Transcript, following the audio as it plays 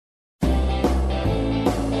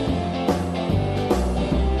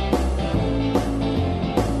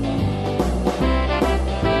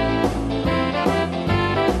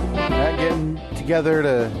together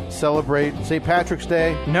to celebrate St. Patrick's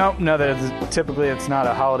Day? No, typically it's not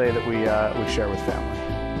a holiday that we share with family.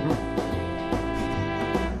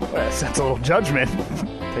 Well, that's a little judgment.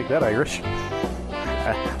 Take that, Irish.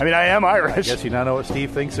 I mean, I am Irish. I guess you now know what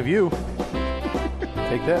Steve thinks of you.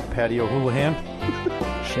 Take that, Patty O'Houlihan.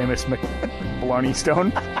 Seamus McBlarney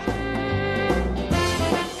Stone.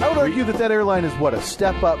 I would argue that airline is, a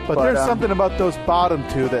step up, but there's something about those bottom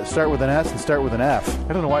two that start with an S and start with an F.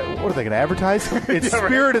 I don't know why. What are they going to advertise? It's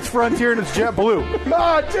Spirit, it's Frontier, and it's JetBlue.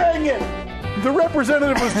 Dang it! The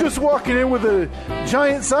representative was just walking in with a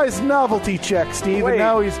giant-sized novelty check, Steve, and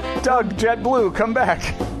now he's... Doug, JetBlue, come back.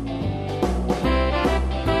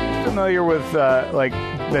 Familiar with,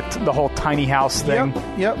 the whole tiny house thing?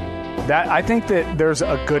 Yep. That I think that there's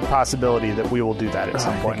a good possibility that we will do that at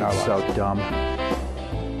some point in our lives. So dumb.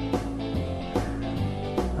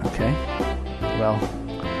 Okay. Well,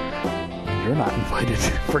 you're not invited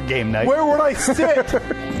for game night. Where would I sit?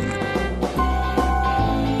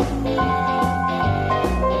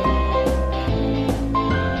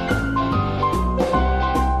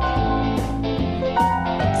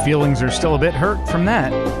 Feelings are still a bit hurt from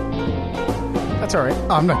that. That's all right.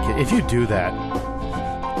 I'm not kidding. If you do that,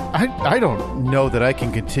 I don't know that I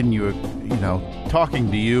can continue,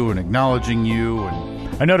 talking to you and acknowledging you.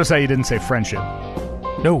 And I notice how you didn't say friendship.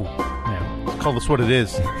 No. Yeah. Call this what it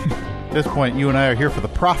is. At this point, you and I are here for the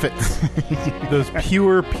profits. Those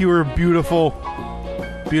pure, beautiful,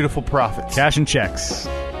 beautiful profits. Cash and checks.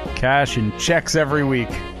 Cash and checks every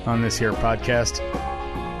week on this here podcast.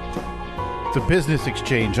 It's a business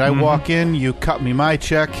exchange. I walk in, you cut me my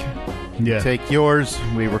check, take yours,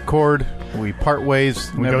 we record, we part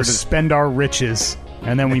ways. We go spend our riches,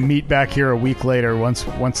 and then we meet back here a week later once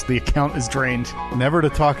the account is drained. Never to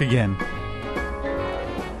talk again.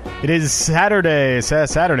 It is Saturday,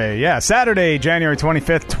 January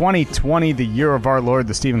 25th, 2020, the year of our Lord,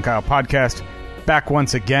 the Steve and Kyle podcast. Back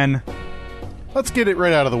once again. Let's get it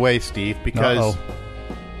right out of the way, Steve, because...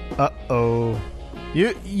 Uh-oh.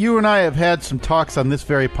 You and I have had some talks on this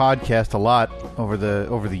very podcast a lot over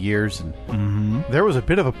the years, and there was a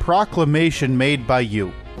bit of a proclamation made by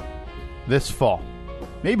you this fall,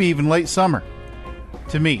 maybe even late summer,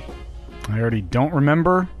 to me. I already don't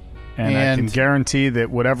remember, and I can guarantee that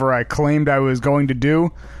whatever I claimed I was going to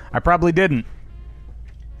do, I probably didn't.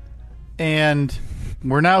 And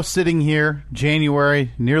we're now sitting here,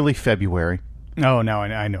 January, nearly February. Oh, no,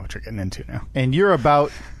 I know what you're getting into now. And you're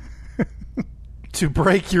about... to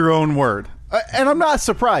break your own word. And I'm not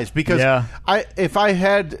surprised, because if I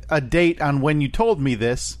had a date on when you told me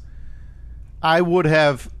this, I would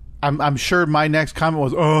have... I'm sure my next comment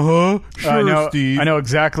was, sure, Steve. I know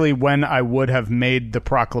exactly when I would have made the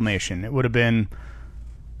proclamation. It would have been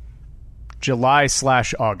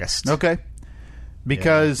July/August. Okay.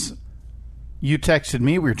 Because you texted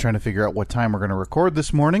me. We were trying to figure out what time we're going to record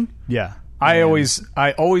this morning. Yeah. I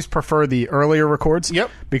always prefer the earlier records. Yep.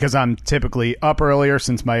 Because I'm typically up earlier,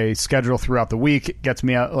 since my schedule throughout the week gets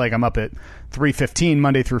me out. Like, I'm up at 3:15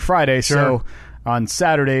 Monday through Friday. Sure. So on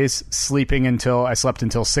Saturdays, I slept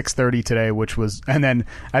until 6:30 today, and then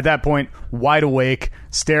at that point, wide awake,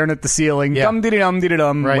 staring at the ceiling. Yeah.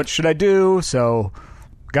 Dum-diddy-dum-diddy-dum. Right. What should I do? So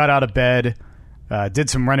got out of bed, did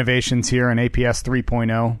some renovations here in APS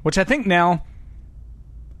 3.0, which I think we're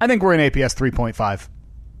in APS 3.5.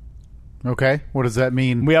 Okay, what does that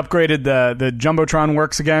mean? We upgraded the Jumbotron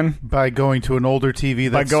works again. By going to an older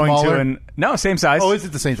TV that's smaller? No, same size. Oh, is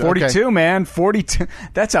it the same size? 42, okay. Man. 42.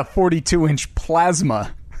 That's a 42-inch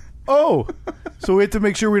plasma. Oh, so we have to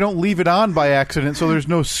make sure we don't leave it on by accident so there's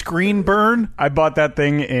no screen burn? I bought that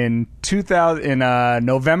thing in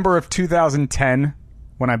November of 2010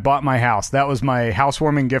 when I bought my house. That was my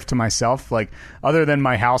housewarming gift to myself. Like, other than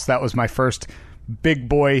my house, that was my first big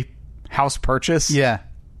boy house purchase. Yeah.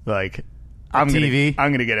 Like... I'm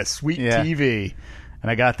gonna get a sweet TV,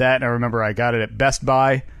 and I got that. And I remember I got it at Best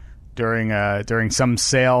Buy during some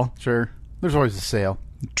sale. Sure, there's always a sale.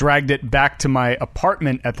 Dragged it back to my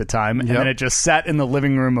apartment at the time, and then it just sat in the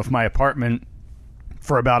living room of my apartment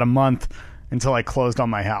for about a month until I closed on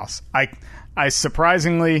my house. I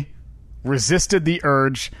surprisingly resisted the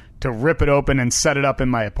urge to rip it open and set it up in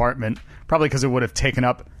my apartment, probably because it would have taken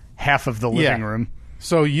up half of the living room.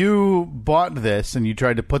 So you bought this, and you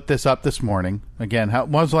tried to put this up this morning. Again, when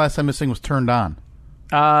was the last time this thing was turned on?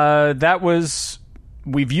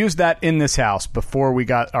 We've used that in this house before we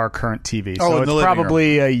got our current TV. Oh, so it's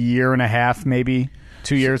probably a year and a half, maybe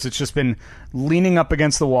 2 years. It's just been leaning up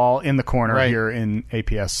against the wall in the corner here in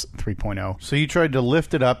APS 3.0. So you tried to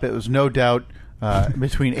lift it up. It was no doubt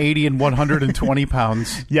between 80 and 120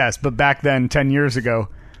 pounds. Yes, but back then, 10 years ago,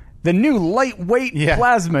 The new lightweight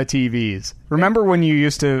plasma TVs. Remember when you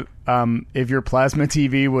used to, if your plasma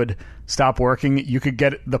TV would stop working, you could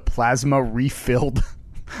get the plasma refilled?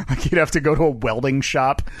 Like you'd have to go to a welding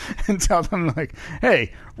shop and tell them, like,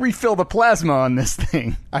 hey, refill the plasma on this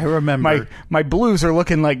thing. I remember. My blues are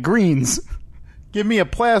looking like greens. Give me a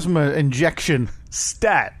plasma injection.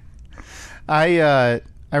 Stat. I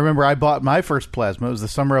remember I bought my first plasma. It was the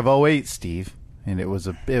summer of 2008, Steve. And it was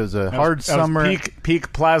a hard summer. Was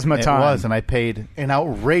peak plasma time. It was, and I paid an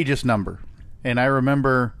outrageous number. And I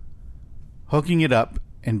remember hooking it up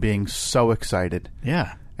and being so excited.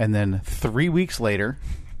 Yeah. And then 3 weeks later,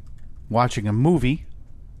 watching a movie.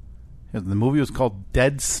 The movie was called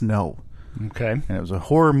Dead Snow. Okay. And it was a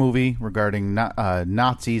horror movie regarding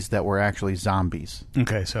Nazis that were actually zombies.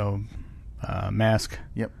 Okay, so mask.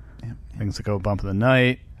 Yep. Things that go bump in the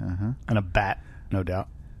night. And a bat, no doubt.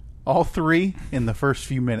 All three in the first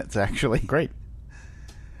few minutes, actually. Great.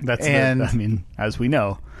 I mean, as we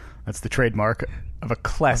know, that's the trademark of a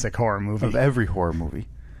classic horror movie. Of every horror movie.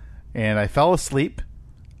 And I fell asleep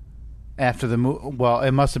after the movie. Well,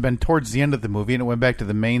 it must have been towards the end of the movie, and it went back to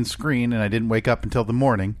the main screen, and I didn't wake up until the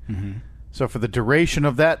morning. Mm-hmm. So for the duration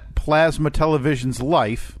of that plasma television's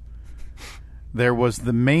life, there was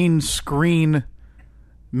the main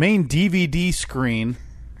DVD screen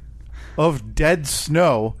of Dead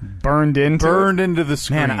Snow burned into the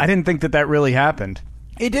screen. Man, I didn't think that really happened.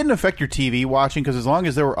 It didn't affect your TV watching because as long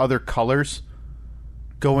as there were other colors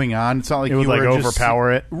going on, it's not like it would were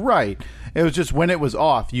overpower it. Right. It was just when it was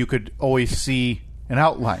off, you could always see an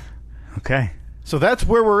outline. Okay. So that's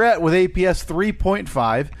where we're at with APS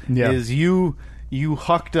 3.5. Yeah. Is you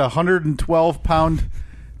hucked a 112-pound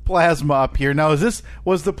plasma up here. Now,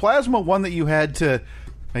 was the plasma one that you had to?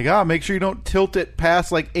 Make sure you don't tilt it past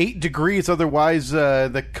like 8 degrees, otherwise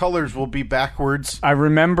the colors will be backwards. I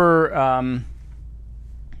remember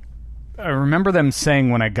them saying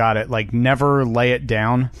when I got it, like, never lay it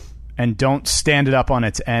down and don't stand it up on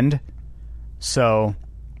its end. So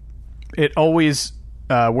it always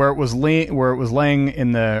where it was laying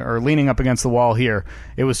in leaning up against the wall here,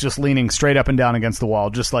 it was just leaning straight up and down against the wall,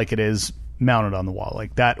 just like it is mounted on the wall,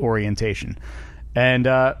 like that orientation. And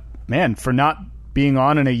man, for not being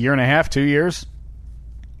on in a year and a half, 2 years,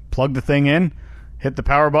 plugged the thing in, hit the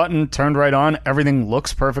power button, turned right on. Everything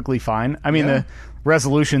looks perfectly fine. I mean, the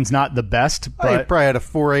resolution's not the best, but you probably had a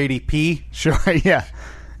 480p. Sure,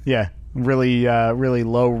 yeah, really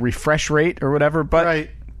low refresh rate or whatever. But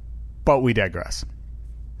but we digress.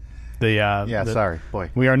 Sorry,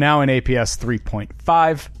 boy. We are now in APS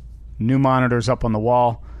 3.5. New monitors up on the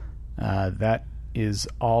wall. That is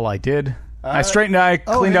all I did. I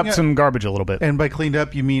cleaned up some garbage a little bit. And by cleaned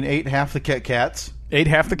up, you mean ate half the Kit Kats? Ate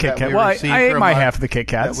half the Kit Kat. Well, I ate my half of the Kit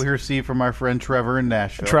Kats. That we received from our friend Trevor in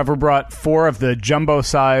Nashville. Trevor brought 4 of the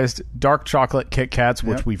jumbo-sized dark chocolate Kit Kats,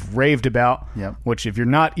 which we've raved about. Yep. Which, if you're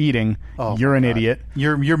not eating, you're an idiot.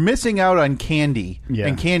 You're missing out on candy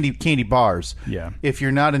and candy bars. Yeah. If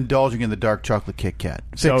you're not indulging in the dark chocolate Kit Kat,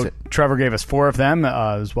 fix it. Trevor gave us 4 of them,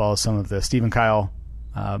 as well as some of the Stephen Kyle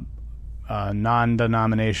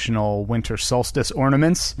non-denominational winter solstice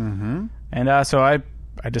ornaments. Mm-hmm. And so I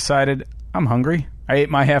decided I'm hungry. I ate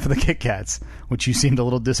my half of the Kit Kats, which you seemed a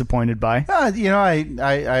little disappointed by.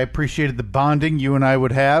 I appreciated the bonding you and I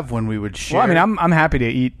would have when we would share. Well, I mean, I'm happy to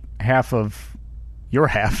eat half of your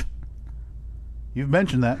half. You've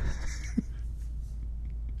mentioned that.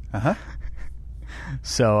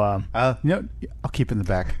 So, I'll keep it in the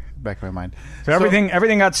back of my mind. So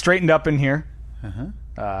everything got straightened up in here.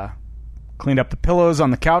 Cleaned up the pillows on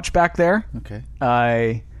the couch back there.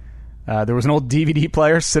 Okay. There was an old DVD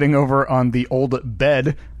player sitting over on the old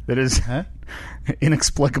bed that is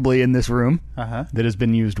inexplicably in this room. That has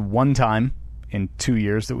been used one time in 2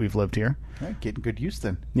 years that we've lived here. Right, getting good use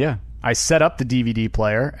then. Yeah. I set up the DVD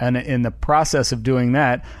player, and in the process of doing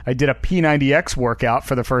that, I did a P90X workout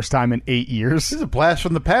for the first time in 8 years. This is a blast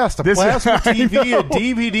from the past. A plasma TV, a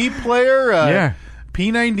DVD player,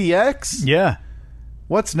 P90X. Yeah.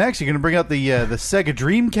 What's next? You're going to bring out the Sega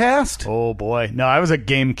Dreamcast? Oh, boy. No, I was a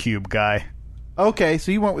GameCube guy. Okay,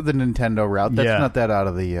 so you went with the Nintendo route. That's not that out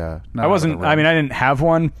of the... I wasn't... I mean, I didn't have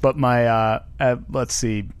one, but my... let's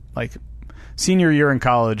see. Like, senior year in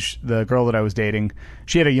college, the girl that I was dating,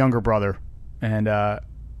 she had a younger brother, and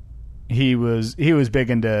he was big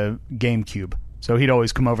into GameCube. So he'd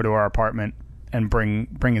always come over to our apartment and bring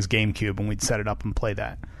his GameCube, and we'd set it up and play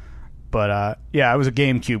that. But, I was a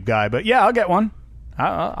GameCube guy. But, yeah, I'll get one.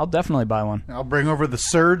 I'll definitely buy one. I'll bring over the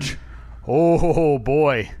Surge. Oh,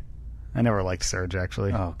 boy. I never liked Surge,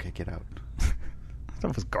 actually. Oh, okay, get out.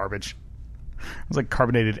 That was garbage. It was like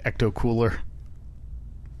carbonated Ecto Cooler. What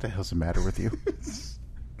the hell's the matter with you?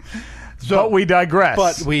 But we digress.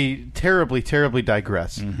 But we terribly, terribly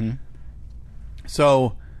digress. Mm-hmm.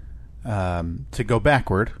 So, to go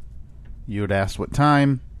backward, you had asked what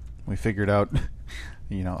time. We figured out,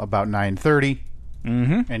 about 9:30.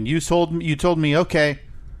 Mm-hmm. And you told me, okay,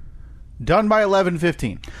 done by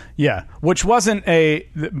 11:15. Yeah, which wasn't a...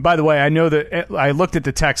 By the way, I know that I looked at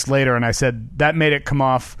the text later and I said that made it come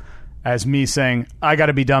off as me saying, I got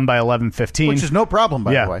to be done by 11:15. Which is no problem,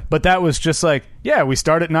 by the way. But that was just like, we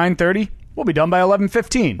start at 9:30, we'll be done by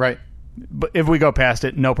 11:15. Right. But if we go past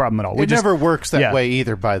it, no problem at all. It never works that way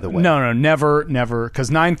either, by the way. No, never, because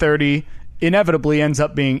 9:30 inevitably ends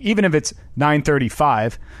up being, even if it's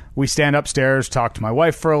 9:35, we stand upstairs, talk to my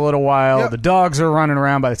wife for a little while, Yep. the dogs are running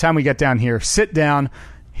around. By the time we get down here, sit down,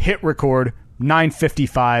 hit record,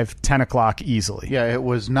 9:55, 10 o'clock easily. Yeah, it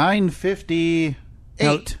was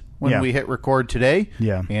 9:58 when we hit record today.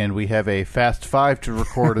 Yeah. And we have a Fast 5 to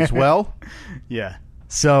record as well. Yeah.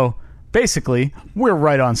 So basically, we're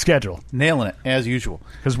right on schedule. Nailing it, as usual.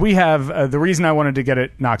 Because we have, the reason I wanted to get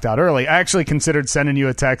it knocked out early, I actually considered sending you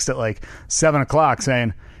a text at like 7 o'clock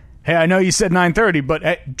saying, hey, I know you said 9:30,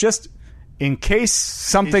 but just in case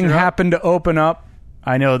something happened to open up,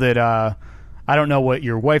 I know that, I don't know what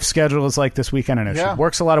your wife's schedule is like this weekend. I know she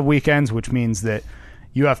works a lot of weekends, which means that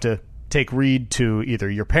you have to take Reed to either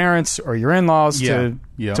your parents or your in-laws to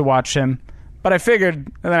watch him. But I figured,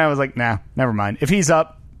 and then I was like, nah, never mind. If he's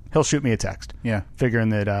up, he'll shoot me a text. Yeah. Figuring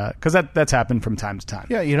that, because that's happened from time to time.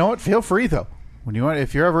 Yeah, you know what? Feel free, though.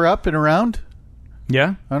 If you're ever up and around.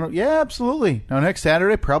 Yeah? Absolutely. Now, next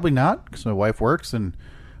Saturday, probably not, because my wife works, and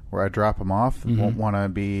where I drop them off, won't want to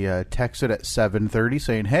be texted at 7:30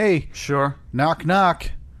 saying, hey, sure, knock,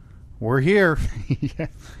 knock, we're here. Yeah.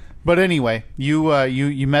 But anyway, you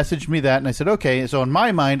messaged me that, and I said, okay. So in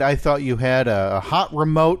my mind, I thought you had a hot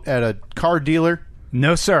remote at a car dealer.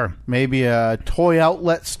 No, sir. Maybe a toy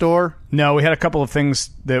outlet store. No, we had a couple of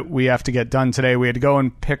things that we have to get done today. We had to go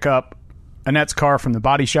and pick up Annette's car from the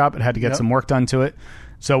body shop. It had to get some work done to it.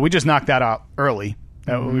 So we just knocked that out early.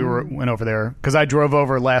 We went over there because I drove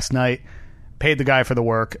over last night, paid the guy for the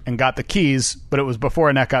work, and got the keys, but it was before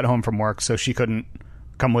Annette got home from work, so she couldn't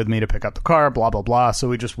come with me to pick up the car, blah, blah, blah. So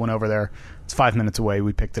we just went over there. It's 5 minutes away.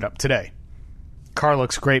 We picked it up today. Car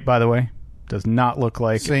looks great, by the way. Does not look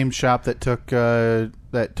like... Same shop that took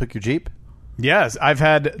your Jeep? Yes,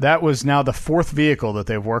 that was now the fourth vehicle that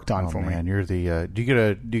they've worked on for me. Man, you're the... do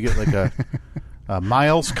you get like a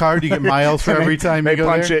miles card? Do you get miles for every time you go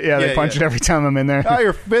punch there? It. Yeah, they punch it every time I'm in there.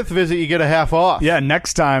 Your fifth visit, you get a half off. Yeah,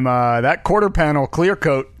 next time, that quarter panel clear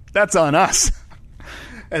coat, that's on us.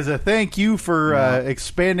 As a thank you for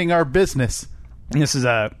expanding our business. This is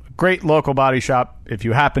a great local body shop. If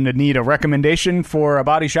you happen to need a recommendation for a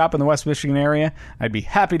body shop in the West Michigan area, I'd be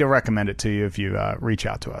happy to recommend it to you if you reach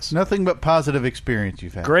out to us. Nothing but positive experience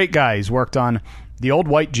you've had. Great guy. He's worked on the old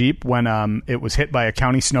white Jeep when it was hit by a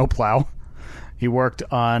county snowplow. He worked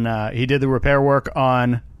on. He did the repair work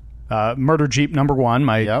on Murder Jeep number 1,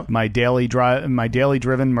 my daily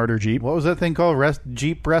driven Murder Jeep. What was that thing called?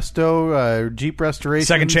 Jeep Resto, Jeep Restoration,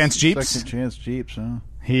 Second Chance Jeeps. Second Chance Jeeps. Huh?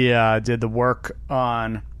 He did the work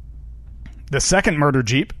on the second Murder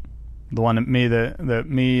Jeep, the one that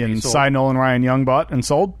me and Cy Nolan Ryan Young bought and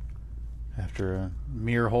sold after a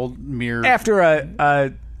mere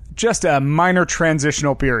after just a minor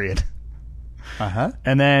transitional period.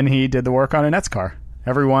 And then he did the work on Annette's car.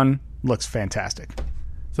 Everyone looks fantastic.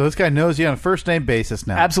 So this guy knows you on a first name basis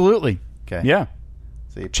now. Absolutely. Okay. Yeah.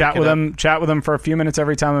 So chat with him for a few minutes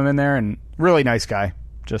every time I'm in there, and really nice guy.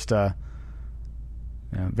 Just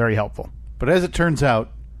very helpful. But as it turns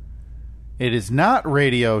out, it is not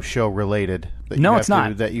radio show related. No, it's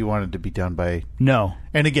not. That you wanted to be done by. No.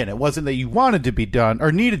 And again, it wasn't that you wanted to be done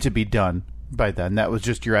or needed to be done by then. That was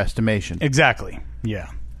just your estimation. Exactly. Yeah.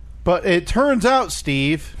 But it turns out,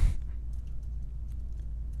 Steve,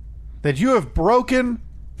 that you have broken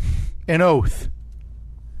an oath.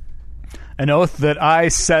 An oath that I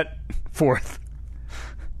set forth.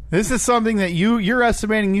 This is something that you're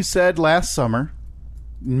estimating you said last summer,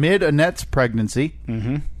 mid Annette's pregnancy.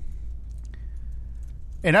 Mm-hmm.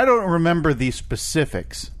 And I don't remember the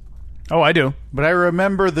specifics. Oh, I do. But I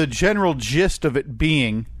remember the general gist of it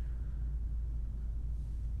being,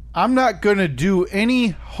 I'm not going to do any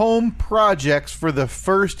home projects for the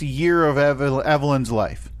first year of Evelyn's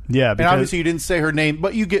life. Yeah, and obviously you didn't say her name,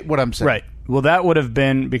 but you get what I'm saying. Right. Well, that would have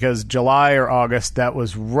been because July or August, that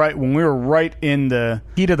was right when we were right in the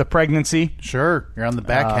heat of the pregnancy. Sure. You're on the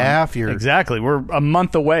back half. Exactly. We're a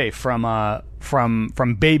month away from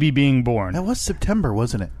baby being born. That was September,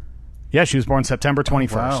 wasn't it? Yeah, she was born September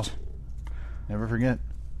 21st. Wow. Never forget.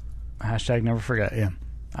 # never forget, yeah.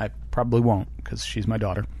 I probably won't because she's my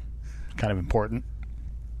daughter. kind of important.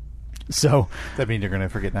 So that means you're going to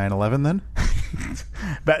forget 9/11 then?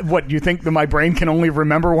 But what, you think that my brain can only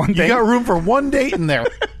remember one thing? You got room for one date in there.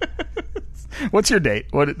 What's your date?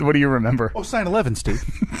 What do you remember? Oh, it's 9/11, Steve.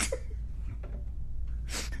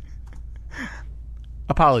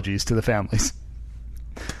 Apologies to the families.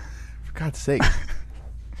 For God's sake.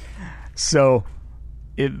 So,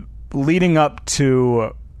 leading up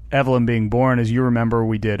to Evelyn being born, as you remember,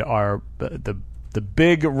 we did the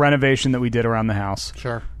big renovation that we did around the house.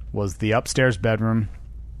 Sure. Was the upstairs bedroom.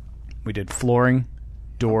 We did flooring,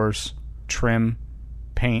 doors, trim,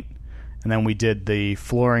 paint, and then we did the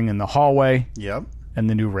flooring in the hallway. Yep. And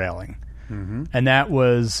the new railing. Mm-hmm. And that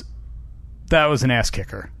was an ass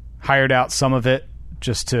kicker. Hired out some of it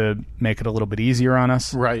just to make it a little bit easier on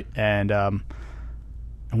us. Right. And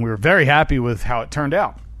we were very happy with how it turned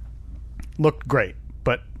out. Looked great.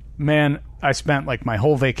 But, man, I spent like my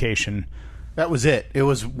whole vacation. That was it. It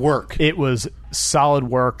was work. It was solid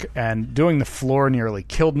work, and doing the floor nearly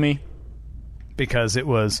killed me because it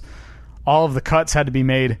was all of the cuts had to be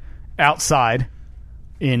made outside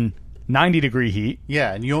in 90-degree heat.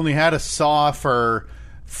 Yeah, and you only had a saw for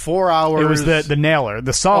 4 hours. It was the nailer.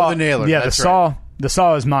 The saw. Oh, the nailer. Yeah, that's the saw. Right. The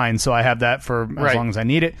saw is mine, so I have that for as right. long as I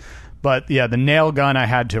need it. But yeah, the nail gun I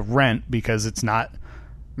had to rent because it's not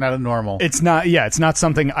a normal. It's not. Yeah, it's not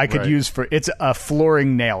something I could right. use for. It's a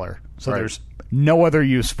flooring nailer, so right. there's no other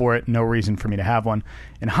use for it. No reason for me to have one.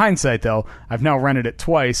 In hindsight, though, I've now rented it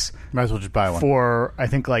twice. Might as well just buy one for I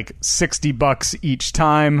think like $60 each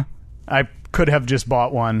time. I could have just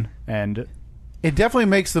bought one, and it definitely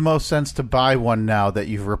makes the most sense to buy one now that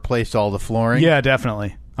you've replaced all the flooring. Yeah,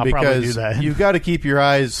 definitely. I'll probably do that. You've got to keep your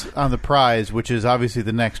eyes on the prize, which is obviously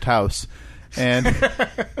the next house. And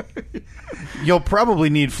you'll probably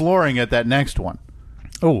need flooring at that next one.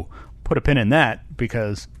 Oh, put a pin in that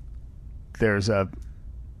because there's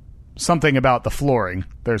something about the flooring.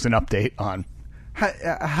 There's an update on.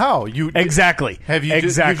 How? Exactly. Have you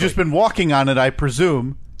exactly. You've just been walking on it, I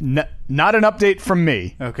presume. Not an update from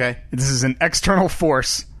me. Okay. This is an external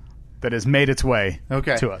force that has made its way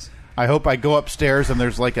to us. I hope I go upstairs and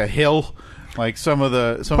there's like a hill, like some of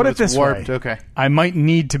it's warped. Way. Okay. I might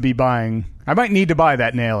need to buy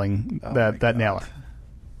that nailing, that nailer.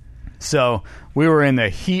 So we were in the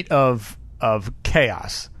heat of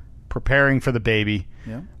chaos, preparing for the baby.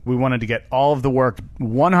 Yeah. We wanted to get all of the work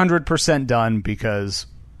 100% done because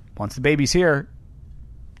once the baby's here,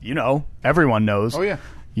 everyone knows. Oh yeah.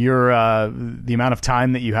 The amount of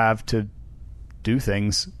time that you have to do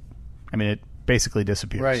things, I mean, it basically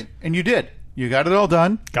disappears. Right. And you did. You got it all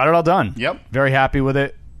done. Got it all done. Yep. Very happy with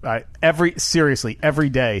it. Every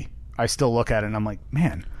day I still look at it and I'm like,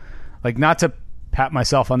 man, like not to pat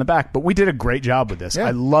myself on the back, but we did a great job with this. Yeah.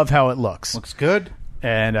 I love how it looks. Looks good.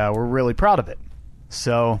 And we're really proud of it.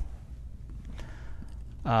 So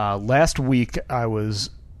last week I was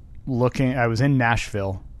in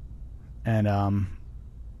Nashville, and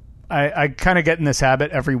I kind of get in this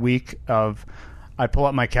habit every week of I pull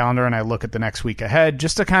up my calendar and I look at the next week ahead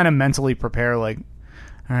just to kind of mentally prepare, like,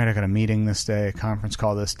 all right, I got a meeting this day, a conference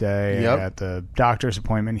call this day, yep. I got the doctor's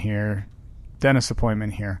appointment here, dentist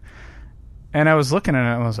appointment here. And I was looking at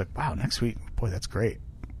it and I was like, wow, next week, boy, that's great.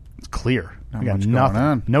 It's clear. Not we got much nothing. going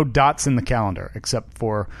on. No dots in the calendar except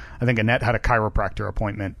for, I think Annette had a chiropractor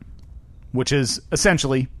appointment, which is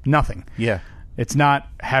essentially nothing. Yeah. It's not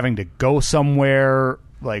having to go somewhere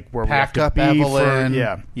like where Pack we have up to be Evelyn.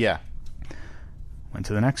 for. Yeah. Went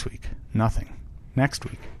to the next week. Nothing. Next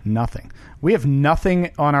week. Nothing. We have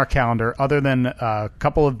nothing on our calendar other than a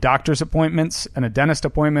couple of doctor's appointments and a dentist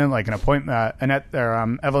appointment, like an appointment.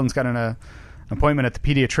 Evelyn's got an appointment at the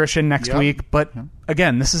pediatrician next week. But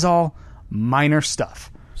again, this is all minor stuff.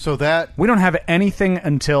 So that we don't have anything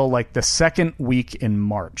until like the second week in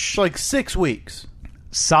March. It's like 6 weeks.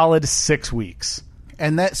 Solid 6 weeks.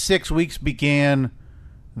 And that 6 weeks began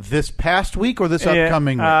this past week or this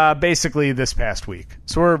upcoming week? Basically this past week.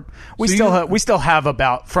 So we still have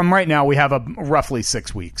about, from right now, we have roughly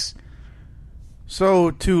 6 weeks. So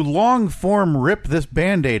to long form rip this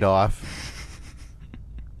Band-Aid off,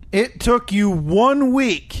 it took you 1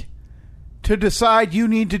 week to decide you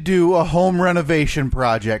need to do a home renovation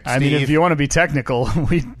project, Steve. I mean, if you want to be technical,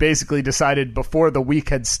 we basically decided before the week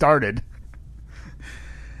had started.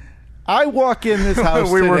 I walk in this house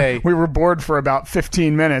today. We were bored for about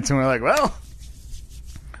 15 minutes, and we're like, well,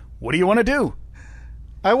 what do you want to do?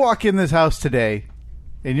 I walk in this house today,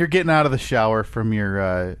 and you're getting out of the shower from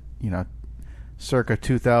your, circa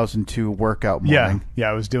 2002 workout morning. Yeah,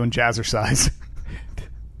 I was doing jazzercise.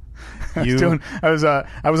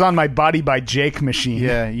 I was on my Body by Jake machine.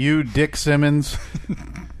 Yeah, you, Dick Simmons,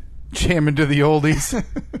 jamming to the oldies.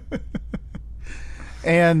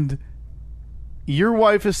 And your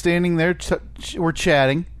wife is standing there. We're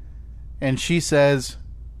chatting, and she says,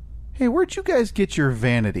 "Hey, where'd you guys get your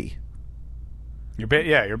vanity?" Your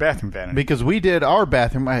bathroom vanity. Because we did our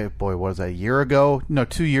bathroom. What was that, a year ago? No,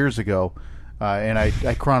 2 years ago. And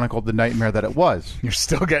I chronicled the nightmare that it was. You're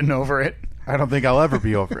still getting over it? I don't think I'll ever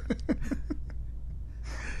be over it.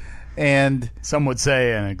 And some would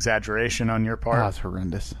say an exaggeration on your part. Oh, it's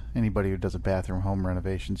horrendous. Anybody who does a bathroom home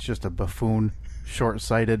renovation is just a buffoon,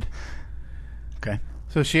 short-sighted. Okay.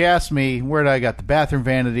 So she asked me where I got the bathroom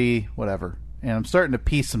vanity, whatever. And I'm starting to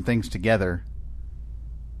piece some things together.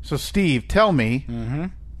 So, Steve, tell me,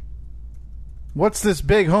 what's this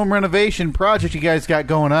big home renovation project you guys got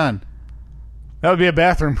going on? That would be a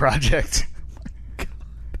bathroom project.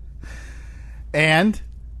 And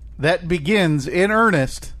that begins in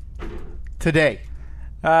earnest today.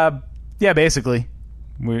 Yeah, basically.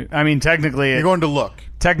 Technically... You're going to look.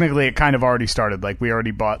 Technically, it kind of already started. Like, we already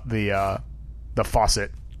bought the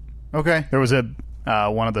faucet. Okay. There was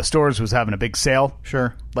one of the stores was having a big sale.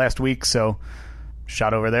 Sure. Last week, so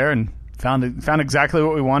shot over there and found exactly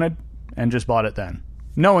what we wanted and just bought it then,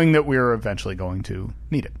 knowing that we were eventually going to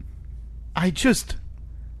need it.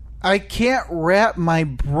 I can't wrap my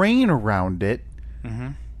brain around it.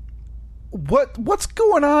 What's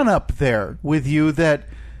going on up there with you that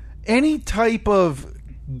any type of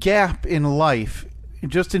gap in life,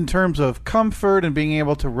 just in terms of comfort and being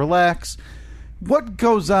able to relax, what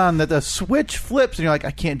goes on that the switch flips and you're like,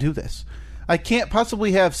 I can't do this. I can't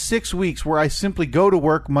possibly have 6 weeks where I simply go to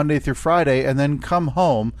work Monday through Friday and then come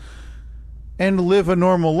home and live a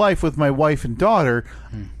normal life with my wife and daughter.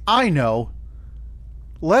 I know.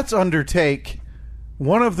 Let's undertake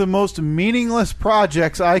one of the most meaningless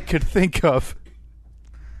projects I could think of.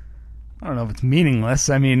 I don't know if it's meaningless.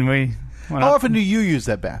 I mean, how often do you use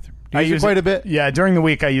that bathroom? Do you use it quite a bit? Yeah, during the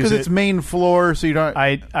week I use it. Because it's main floor, so you don't...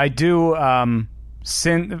 I do...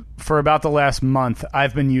 for about the last month,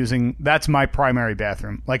 I've been using... That's my primary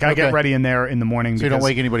bathroom. Like, I get ready in there in the morning. So you don't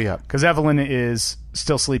wake anybody up. Because Evelyn is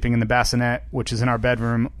still sleeping in the bassinet, which is in our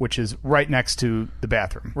bedroom, which is right next to the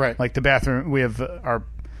bathroom. Right. Like, the bathroom... We have our...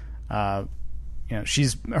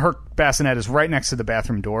 her bassinet is right next to the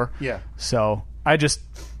bathroom door. Yeah. So, I've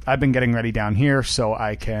been getting ready down here so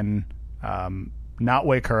I can not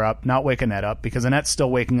wake her up, not wake Annette up, because Annette's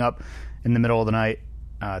still waking up in the middle of the night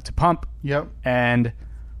to pump. Yep. And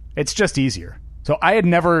it's just easier. So I had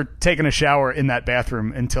never taken a shower in that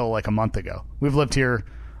bathroom until like a month ago. We've lived here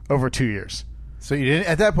over 2 years. So you didn't,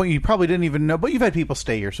 at that point, you probably didn't even know, but you've had people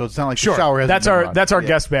stay here, so it's not like the shower hasn't been run. That's our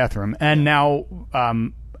guest bathroom. And now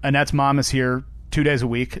Annette's mom is here 2 days a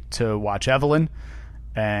week to watch Evelyn.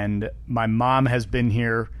 And my mom has been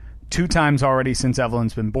here 2 times already since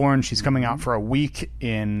Evelyn's been born. She's coming out for a week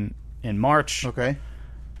in March. Okay.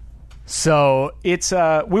 So it's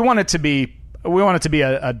we want it to be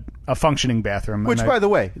a functioning bathroom. Which, by the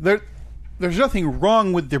way, there's nothing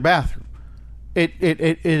wrong with your bathroom.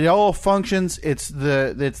 It all functions. It's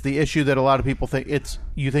the issue that a lot of people think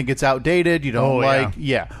you think it's outdated. You don't right?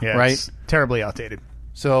 It's terribly outdated.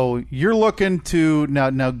 So you're looking to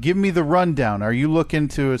now give me the rundown. Are you looking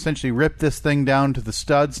to essentially rip this thing down to the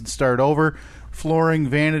studs and start over? Flooring,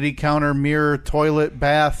 vanity, counter, mirror, toilet,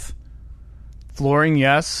 bath. Flooring,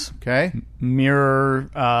 yes. Okay.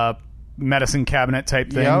 Mirror, medicine cabinet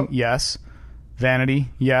type thing, yep. Yes. Vanity,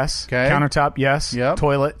 yes. Okay. Countertop, yes. Yep.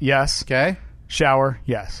 Toilet, yes. Okay. Shower,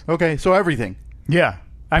 yes. Okay, so everything. Yeah.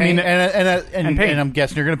 And I'm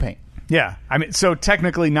guessing you're going to paint. Yeah, I mean, so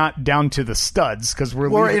technically not down to the studs because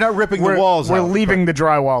you're not ripping the walls out. We're leaving the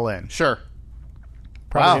drywall in. Sure.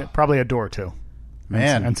 Probably a door too.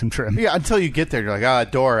 Man. And some trim. Yeah, until you get there, you're like, a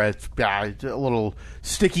door, it's a little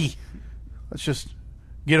sticky. Let's just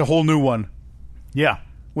get a whole new one. Yeah.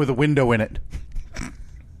 With a window in it.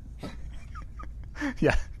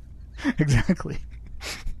 Yeah, exactly.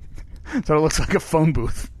 So it looks like a phone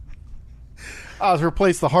booth. Let's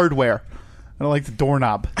replace the hardware. I don't like the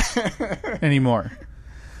doorknob anymore.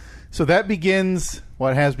 So that begins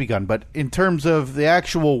what has begun. But in terms of the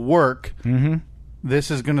actual work,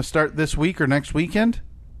 this is going to start this week or next weekend?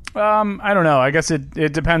 I don't know. I guess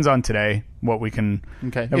it depends on today what we can.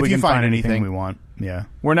 Okay. If we can find anything we want. Yeah.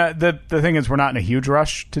 We're not. The thing is, we're not in a huge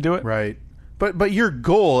rush to do it. Right. But your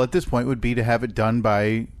goal at this point would be to have it done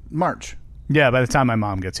by March. Yeah, by the time my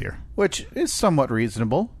mom gets here. Which is somewhat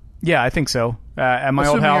reasonable. Yeah, I think so. At my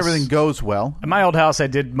Assuming old house, everything goes well. At my old house, I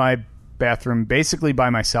did my bathroom basically by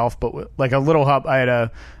myself, but like a little help. I had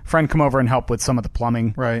a friend come over and help with some of the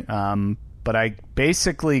plumbing. Right. But I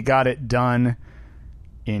basically got it done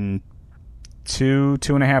in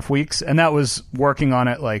 2.5 weeks, and that was working on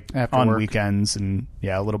it like after on work. weekends and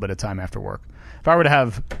a little bit of time after work. If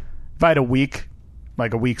I had a week,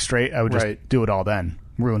 like a week straight, I would just do it all then.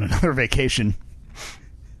 Ruin another vacation.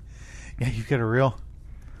 Yeah, you've got a real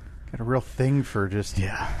thing for just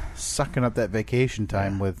sucking up that vacation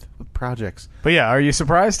time with projects. But yeah, are you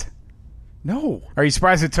surprised? No. Are you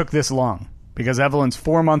surprised it took this long? Because Evelyn's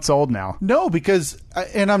 4 months old now. No,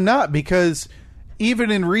 and I'm not, because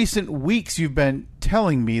even in recent weeks you've been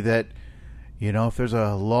telling me that, if there's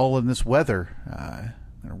a lull in this weather, I'm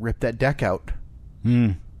going to rip that deck out.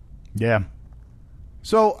 Yeah.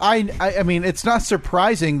 So, I mean, it's not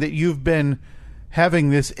surprising that you've been having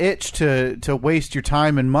this itch to waste your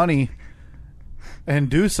time and money and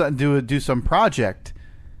do some project.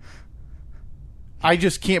 I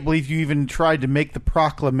just can't believe you even tried to make the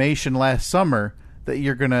proclamation last summer that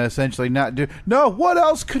you're going to essentially not do. No, what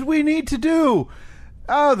else could we need to do?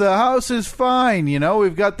 Oh, the house is fine.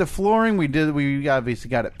 We've got the flooring. We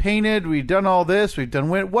obviously got it painted. We've done all this. We've done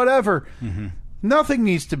whatever. Mm-hmm. Nothing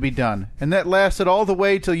needs to be done. And that lasted all the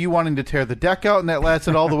way till you wanting to tear the deck out, and that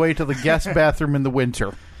lasted all the way till the guest bathroom in the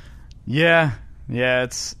winter. Yeah, I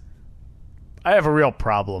have a real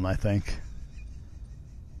problem, I think.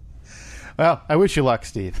 Well, I wish you luck,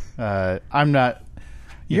 Steve. I'm not.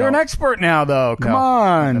 You're an expert now, though. Come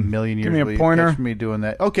on. A million years. Give me a pointer. Catch me doing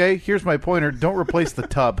that. Okay, here's my pointer. Don't replace the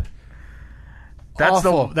tub. That's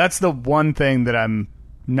the one thing that I'm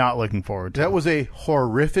not looking forward to. That was a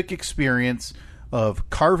horrific experience of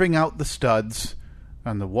carving out the studs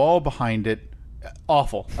on the wall behind it.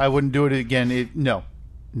 Awful. I wouldn't do it again. No.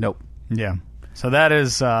 Nope. Yeah. So that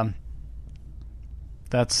is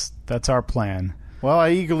that's our plan. Well,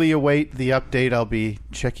 I eagerly await the update. I'll be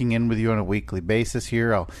checking in with you on a weekly basis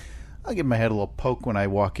here. I'll give my head a little poke when I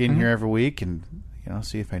walk in here every week and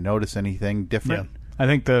see if I notice anything different. Yeah. I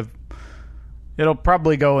think it'll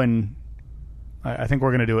probably go in. I think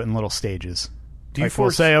we're going to do it in little stages.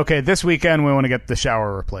 We'll say, okay, this weekend we want to get the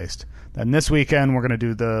shower replaced. Then this weekend we're going to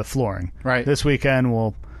do the flooring. Right. This weekend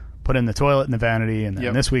we'll put in the toilet and the vanity, and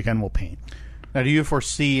then this weekend we'll paint. Now, do you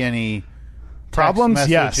foresee any problems?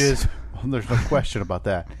 Messages? Yes. Well, there's no question about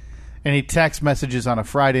that. Any text messages on a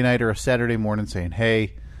Friday night or a Saturday morning saying,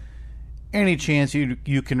 hey, any chance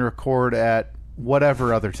you can record at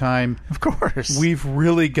whatever other time? Of course. We've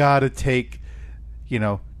really got to take,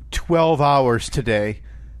 12 hours today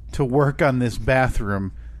to work on this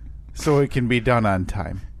bathroom so it can be done on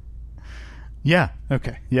time. Yeah.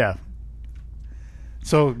 Okay. Yeah.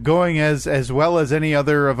 So going as well as any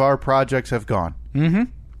other of our projects have gone. Mm-hmm.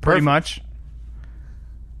 Pretty much.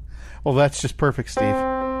 Well, that's just perfect, Steve.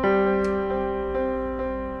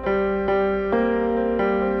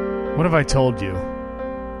 What have I told you?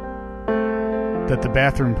 That the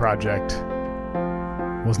bathroom project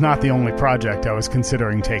was not the only project I was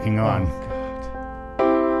considering taking on. Oh, God.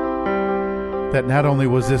 That not only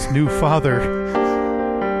was this new father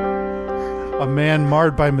a man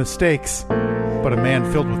marred by mistakes, but a man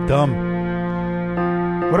filled with dumb.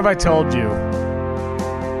 What have I told you?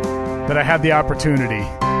 That I had the opportunity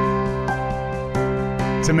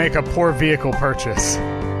to make a poor vehicle purchase.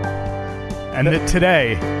 And that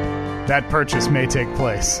today, that purchase may take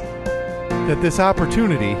place. That this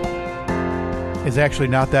opportunity is actually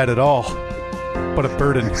not that at all, but a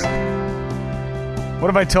burden. What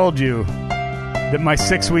have I told you? That my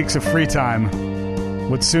 6 weeks of free time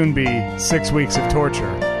would soon be 6 weeks of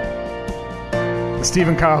torture. The Steve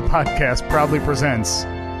and Kyle podcast proudly presents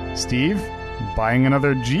Steve buying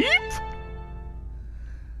another Jeep?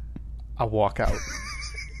 I'll walk out.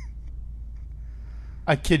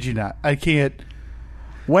 I kid you not. I can't.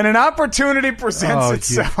 When an opportunity presents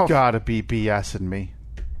itself. You've got to be BSing me.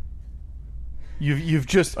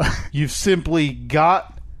 You've simply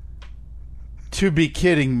got to be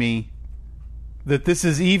kidding me that this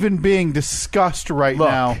is even being discussed right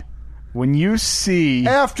now. When you see...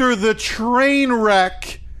 After the train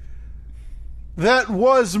wreck that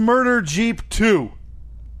was Murder Jeep 2.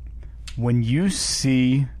 When you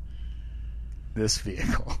see this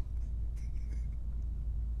vehicle,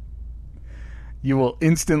 you will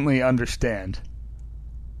instantly understand.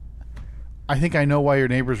 I think I know why your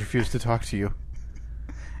neighbors refuse to talk to you.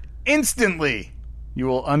 Instantly, you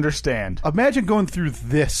will understand. Imagine going through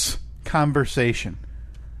this conversation.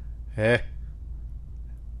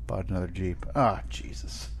 Bought another Jeep. Oh,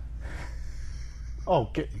 Jesus.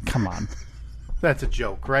 Oh, come on. That's a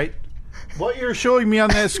joke, right? What you're showing me on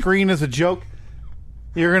that screen is a joke.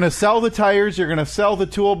 You're going to sell the tires, you're going to sell the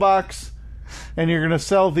toolbox, and you're going to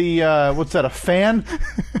sell the, what's that, a fan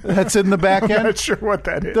that's in the back end? I'm not sure what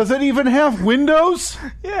that is. Does it even have windows?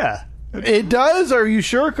 Yeah. It does? Are you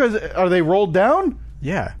sure? Are they rolled down?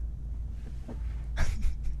 Yeah.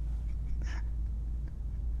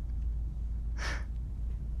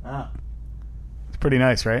 It's pretty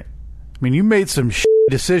nice, right? I mean, you made some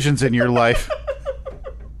decisions in your life.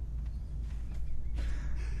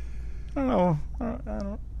 I don't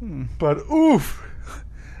know. But oof,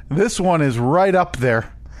 this one is right up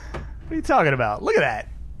there. What are you talking about? Look at that.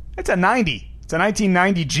 It's a 90. It's a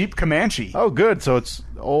 1990 Jeep Comanche. Oh, good. So it's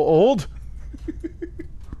old?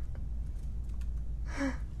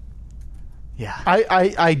 Yeah.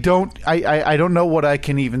 I don't know what I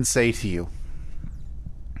can even say to you.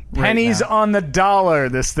 Pennies on the dollar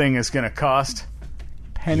this thing is going to cost.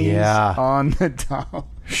 Pennies on the dollar.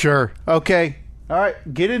 Sure. Okay. All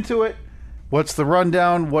right. Get into it. What's the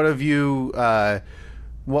rundown? What have you...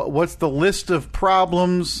 what's the list of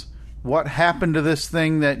problems? What happened to this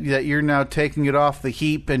thing that you're now taking it off the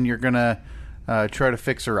heap and you're going to try to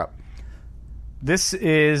fix her up? This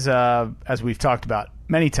is, as we've talked about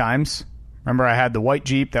many times... Remember, I had the white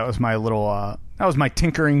Jeep. That was my little. That was my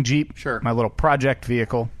tinkering Jeep. Sure. My little project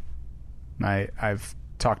vehicle. I've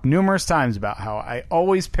talked numerous times about how I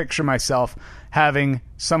always picture myself having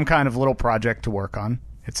some kind of little project to work on.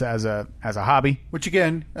 It's as a hobby. Which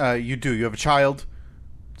again, you do. You have a child.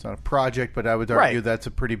 It's not a project, but I would argue that's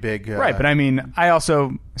a pretty big. Right, but I mean, I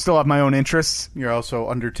also still have my own interests. You're also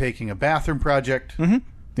undertaking a bathroom project. Mm-hmm.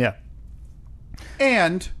 Yeah.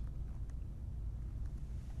 And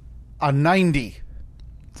a 90.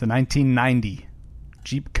 It's a 1990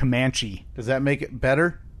 Jeep Comanche. Does that make it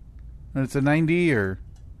better? And it's a 90 or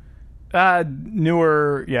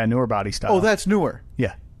newer body style. Oh, that's newer.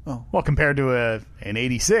 Yeah. Oh, well, compared to an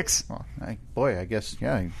 86. Well, I guess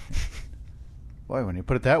yeah. Boy, when you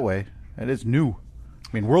put it that way, that is new. I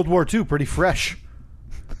mean, World War II, pretty fresh.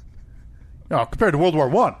 No, compared to World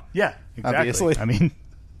War I. Yeah, exactly. Obviously. I mean,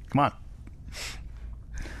 come on.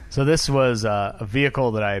 So this was a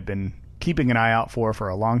vehicle that I had been keeping an eye out for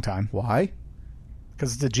a long time. Why?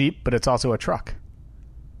 Because it's a Jeep, but it's also a truck.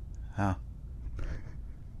 Huh.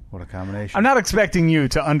 What a combination. I'm not expecting you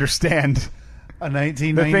to understand a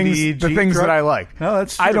 1990 Jeep the things truck? that I like. No,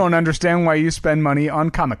 that's true. I don't understand why you spend money on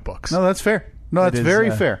comic books. No, that's fair. No, that's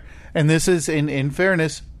very fair. And this is, in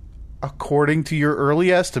fairness, according to your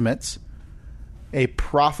early estimates, a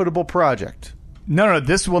profitable project. No,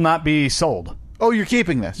 this will not be sold. Oh, you're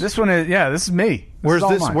keeping this? This one is, this is me. Where's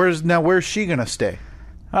she going to stay?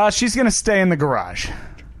 She's going to stay in the garage.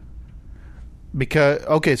 So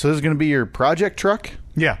this is going to be your project truck?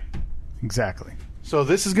 Yeah, exactly. So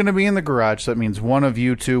this is going to be in the garage. So that means one of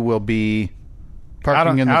you two will be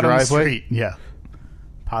parking in the driveway? On the street, yeah.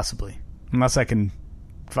 Possibly. Unless I can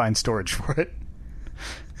find storage for it.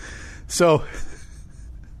 So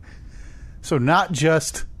not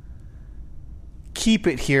just keep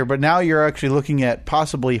it here, but now you're actually looking at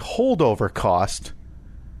possibly holdover cost.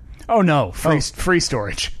 Oh, no. Free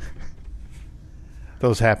storage.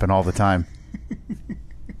 Those happen all the time.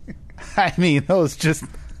 I mean, those just...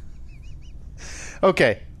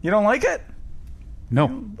 Okay. You don't like it?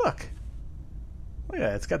 No. Look at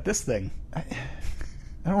it. It's got this thing. I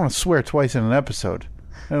don't want to swear twice in an episode.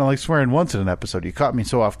 I don't like swearing once in an episode. You caught me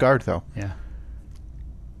so off guard, though. Yeah.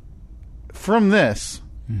 From this,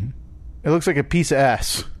 it looks like a piece of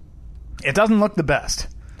ass. It doesn't look the best.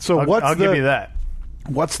 So I'll give you that.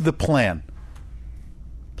 What's the plan?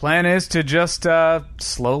 Plan is to just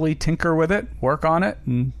slowly tinker with it, work on it,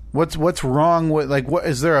 and what's wrong with what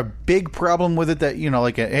is there a big problem with it that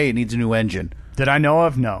hey, it needs a new engine? That I know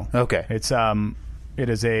of, no. Okay. It's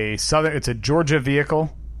it's a Georgia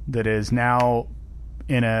vehicle that is now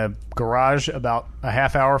in a garage about a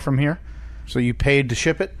half hour from here. So you paid to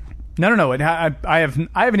ship it? No. I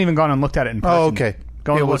haven't even gone and looked at it in person. Oh, okay.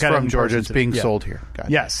 It was from Georgia. It's being sold here. Gotcha.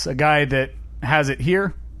 Yes, a guy that has it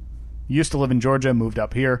here. Used to live in Georgia, moved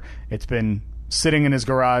up here. It's been sitting in his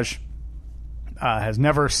garage. Has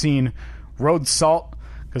never seen road salt,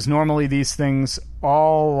 because normally these things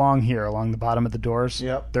all along here, along the bottom of the doors,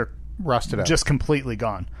 they're rusted out, just completely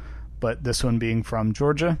gone. But this one being from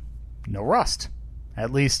Georgia, no rust.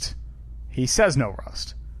 At least he says no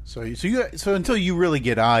rust. So until you really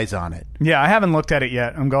get eyes on it. Yeah, I haven't looked at it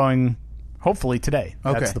yet. I'm going hopefully today.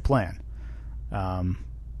 Okay. That's the plan.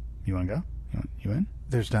 You want to go? You in?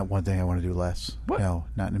 There's not one thing I want to do less. What? No,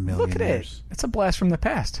 not in a million years. Look at years. it. It's a blast from the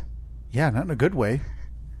past. Yeah, not in a good way.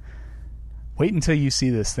 Wait until you see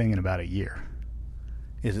this thing in about a year.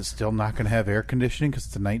 Is it still not going to have air conditioning because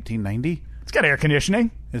it's a 1990? It's got air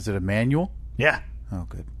conditioning. Is it a manual? Yeah. Oh,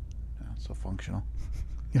 good. Oh, so functional.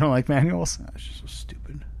 You don't like manuals? No, it's just so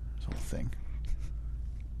stupid. This whole thing.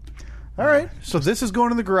 All right. So this is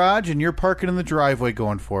going in the garage, and you're parking in the driveway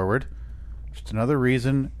going forward. Just another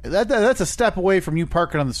reason. That's a step away from you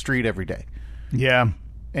parking on the street every day. Yeah.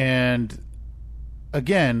 And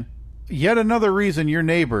again, yet another reason your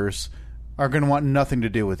neighbors are going to want nothing to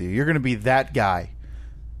do with you. You're going to be that guy.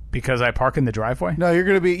 Because I park in the driveway? No,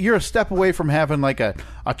 you're a step away from having like a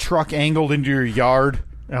truck angled into your yard.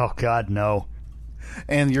 Oh, God, no.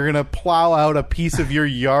 And you're going to plow out a piece of your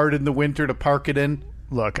yard in the winter to park it in.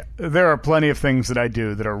 Look, there are plenty of things that I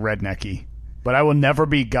do that are rednecky, but I will never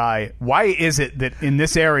be Guy. Why is it that in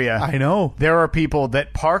this area, I know, there are people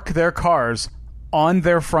that park their cars on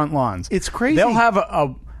their front lawns? It's crazy. They'll have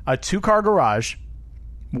a two-car garage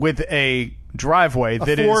with a driveway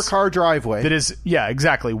that is... A four-car driveway. That is, yeah,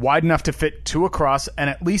 exactly, wide enough to fit two across and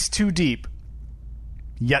at least two deep,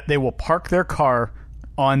 yet they will park their car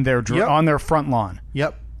on their on their front lawn.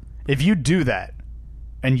 Yep. If you do that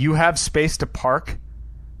and you have space to park...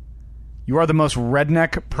 You are the most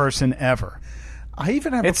redneck person ever. I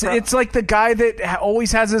even have it's like the guy that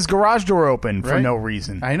always has his garage door open for no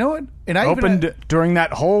reason. I know it. And I opened during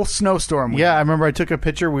that whole snowstorm. Yeah, I remember I took a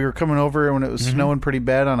picture. We were coming over when it was snowing pretty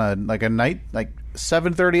bad on a night, like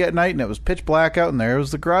 7:30 at night, and it was pitch black out, and there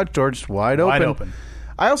was the garage door just wide open.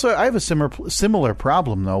 I have a similar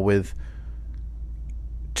problem though with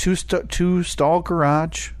two stall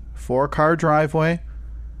garage, 4-car driveway.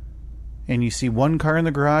 And you see one car in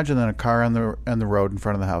the garage and then a car on the road in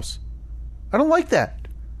front of the house. I don't like that.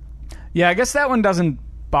 Yeah, I guess that one doesn't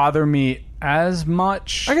bother me as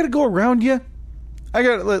much. I got to go around you. I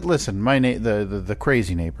got to listen. My the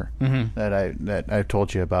crazy neighbor that I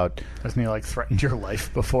told you about. Hasn't he like threatened your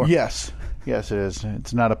life before? Yes, it is.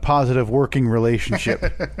 It's not a positive working relationship.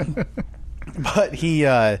 But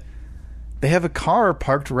they have a car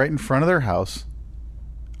parked right in front of their house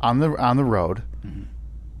on the road. Mm-hmm.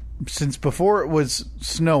 Since before it was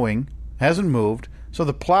snowing, hasn't moved, so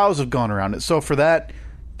the plows have gone around it. So for that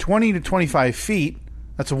 20 to 25 feet,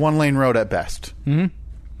 that's a one-lane road at best. Mm-hmm.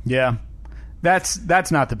 Yeah,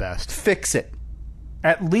 that's not the best. Fix it.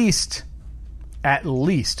 At least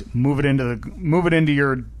move it into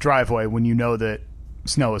your driveway when you know that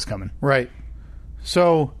snow is coming. Right.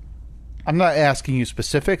 So I'm not asking you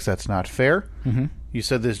specifics. That's not fair. Mm-hmm. You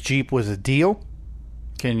said this Jeep was a deal.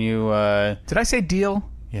 Can you? Did I say deal?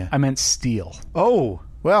 Yeah. I meant steal. Oh,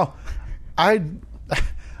 well, I'd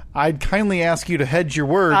kindly ask you to hedge your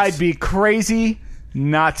words. I'd be crazy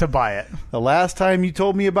not to buy it. The last time you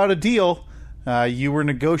told me about a deal, you were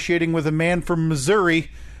negotiating with a man from Missouri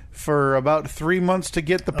for about 3 months to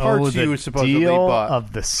get the parts you supposedly bought. Deal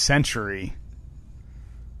of the century.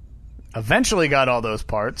 Eventually got all those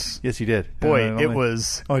parts. Yes, you did. Boy, it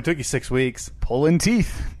was... Oh, it took you 6 weeks. Pulling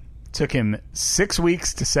teeth. Took him 6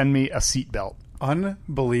 weeks to send me a seatbelt.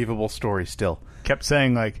 Unbelievable story still. Kept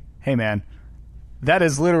saying like, hey man, that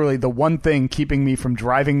is literally the one thing keeping me from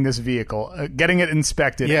driving this vehicle, getting it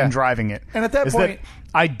inspected and driving it. And at that point,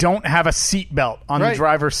 I don't have a seatbelt on the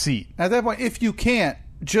driver's seat. At that point, if you can't,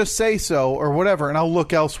 just say so or whatever, and I'll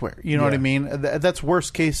look elsewhere. You know what I mean? That's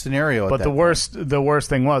worst case scenario. But the worst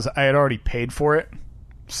thing was I had already paid for it,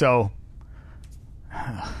 so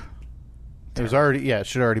it was already it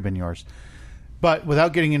should have already been yours. But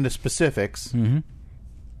without getting into specifics, and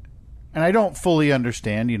I don't fully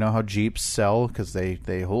understand, how Jeeps sell because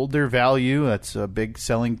they hold their value. That's a big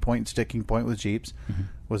selling point, sticking point with Jeeps. Mm-hmm.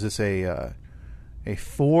 Was this a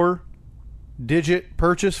 4-digit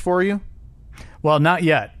purchase for you? Well, not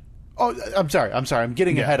yet. Oh, I'm sorry. I'm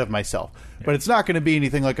getting ahead of myself. Yeah. But it's not going to be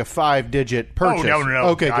anything like a 5-digit purchase. Oh, no.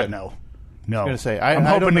 Okay, God, good. No. I was going to say, I'm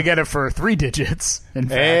hoping to get it for 3 digits. In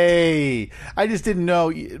fact. Hey, I just didn't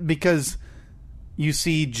know because you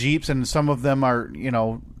see Jeeps and some of them are,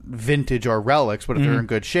 vintage or relics, but if they're in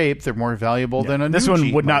good shape, they're more valuable than a new This one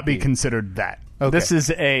Jeep would not be considered that. Okay. This is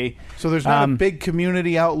a... So there's not a big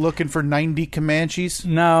community out looking for 90 Comanches?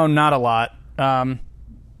 No, not a lot.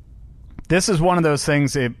 This is one of those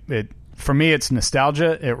things, for me, it's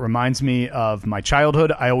nostalgia. It reminds me of my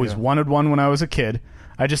childhood. I always wanted one when I was a kid.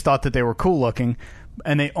 I just thought that they were cool looking,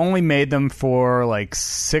 and they only made them for like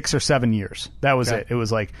 6 or 7 years. That was it. It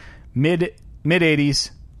was like mid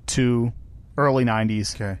 80s to early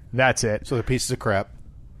 90s. Okay. That's it. So they're pieces of crap.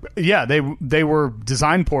 Yeah, they were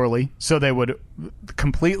designed poorly, so they would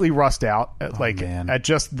completely rust out at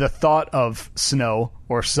just the thought of snow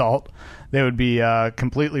or salt. They would be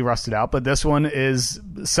completely rusted out, but this one is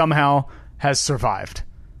somehow has survived.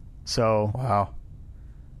 So wow.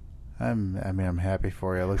 I'm happy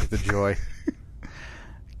for you. Look at the joy.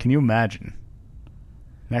 Can you imagine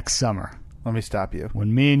next summer? Let me stop you.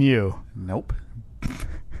 When me and you, nope,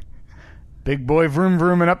 big boy vroom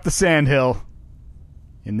vrooming up the sandhill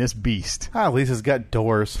in this beast. At least it's got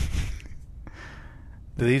doors.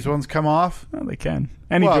 Do these ones come off? Well, they can.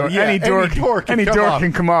 Any door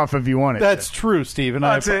can come off if you want it. That's true, Stephen.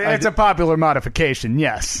 It's a popular modification,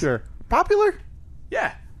 yes. Sure. popular?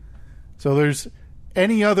 Yeah. So there's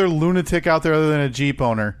any other lunatic out there other than a Jeep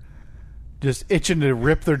owner just itching to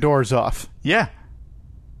rip their doors off. Yeah.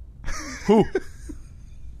 Who?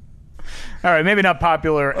 All right, maybe not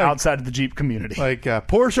popular outside of the Jeep community. Like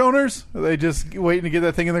Porsche owners? Are they just waiting to get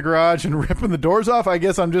that thing in the garage and ripping the doors off? I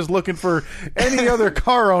guess I'm just looking for any other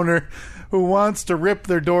car owner who wants to rip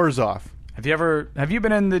their doors off. Have you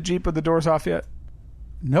been in the Jeep with the doors off yet?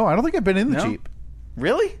 No, I don't think I've been in the No? Jeep.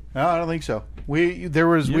 Really? No, I don't think so. We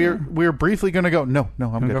were briefly going to go. No,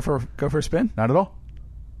 I'm good. Go for a spin? Not at all.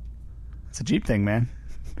 It's a Jeep thing, man.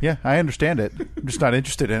 Yeah, I understand it. I'm just not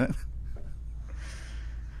interested in it.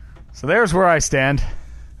 So there's where I stand.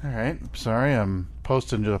 All right. Sorry, I'm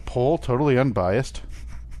posting a poll, totally unbiased.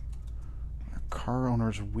 Car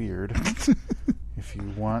owner's weird. If you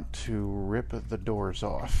want to rip the doors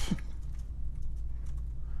off.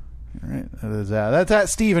 All right. That's at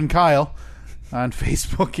Steve and Kyle on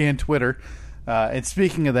Facebook and Twitter. And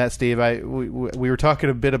speaking of that, Steve, we were talking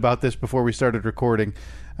a bit about this before we started recording.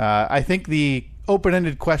 I think the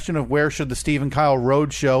open-ended question of where should the Steve and Kyle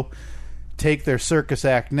Road Show take their circus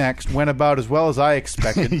act next went about as well as I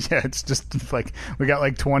expected. Yeah, it's just like we got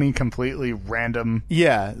like 20 completely random.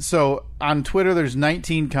 Yeah, so on Twitter there's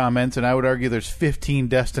 19 comments, and I would argue there's 15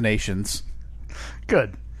 destinations.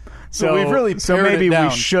 Good. So we've really maybe it down.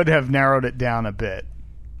 we should have narrowed it down a bit.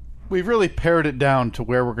 We've really pared it down to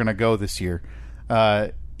where we're going to go this year.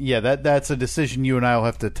 Yeah, that's a decision you and I will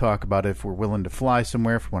have to talk about if we're willing to fly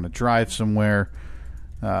somewhere, if we want to drive somewhere.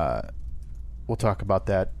 We'll talk about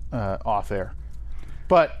that off air.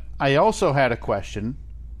 But I also had a question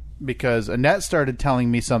because Annette started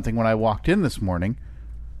telling me something when I walked in this morning.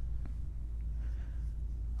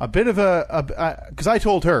 A bit of because I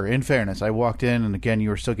told her, in fairness, I walked in and again you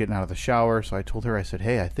were still getting out of the shower, so I told her, I said,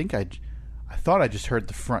 hey, I thought I just heard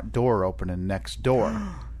the front door opening next door.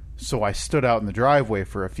 So I stood out in the driveway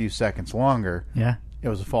for a few seconds longer. Yeah. It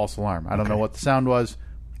was a false alarm. I don't know what the sound was.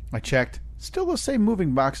 I checked. Still the same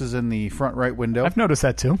moving boxes in the front right window. I've noticed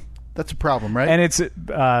that too. That's a problem, right? And it's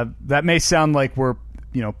that may sound like we're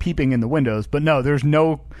peeping in the windows, but no, there's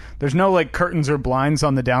no like curtains or blinds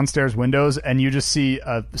on the downstairs windows, and you just see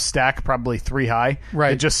a stack probably 3 high.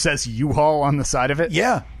 Right. It just says U-Haul on the side of it.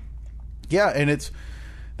 Yeah, and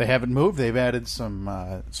they haven't moved. They've added some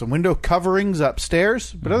window coverings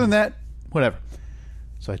upstairs, but other than that, whatever.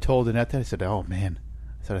 So I told Annette that. I said, "Oh man,"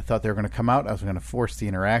 I thought they were going to come out. I was going to force the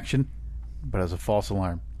interaction, but it was a false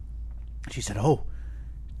alarm. She said, "Oh,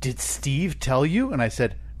 did Steve tell you?" And I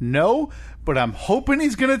said, "No, but I'm hoping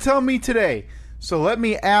he's going to tell me today. So let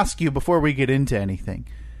me ask you before we get into anything,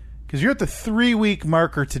 because you're at the 3-week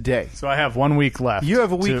marker today. So I have 1 week left. You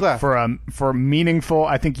have a week left for meaningful.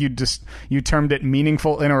 I think you termed it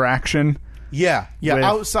meaningful interaction. Yeah,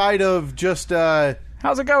 outside of just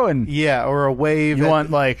how's it going? Yeah, or a wave.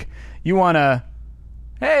 You want a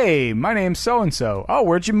hey, my name's so and so. Oh,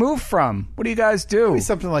 where'd you move from? What do you guys do? Maybe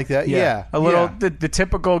something like that. Yeah. A little the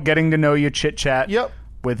typical getting to know you chit chat. Yep.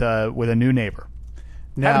 With a new neighbor.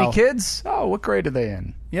 Now, have any kids? Oh, what grade are they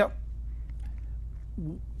in? Yep.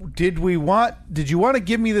 Did you want to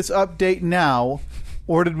give me this update now,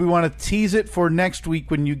 or did we want to tease it for next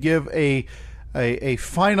week when you give a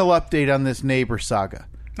final update on this neighbor saga?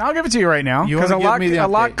 I'll give it to you right now because a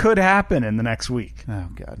lot could happen in the next week. Oh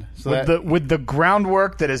God! So with the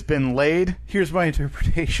groundwork that has been laid. Here's my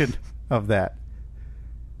interpretation of that.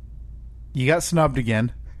 You got snubbed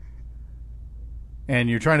again, and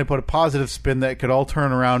you're trying to put a positive spin that could all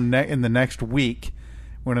turn around in the next week.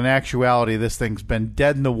 When in actuality, this thing's been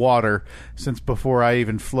dead in the water since before I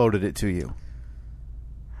even floated it to you.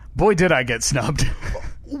 Boy, did I get snubbed.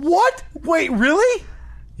 What? Wait, really?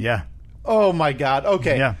 Yeah. Oh, my God.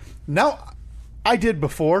 Okay. Yeah. Now, I did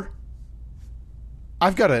before.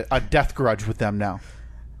 I've got a death grudge with them now.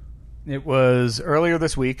 It was earlier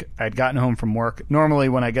this week. I'd gotten home from work. Normally,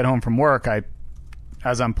 when I get home from work,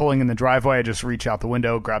 as I'm pulling in the driveway, I just reach out the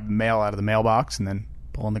window, grab the mail out of the mailbox, and then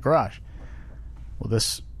pull in the garage. Well,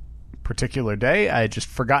 this particular day, I had just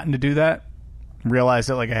forgotten to do that.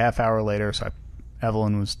 Realized it like a half hour later, so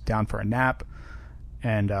Evelyn was down for a nap.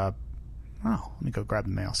 And, let me go grab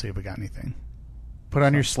the mail, see if we got anything. Put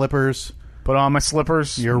on your slippers. Put on my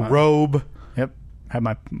slippers. Your robe. Yep. Had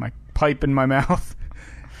my pipe in my mouth.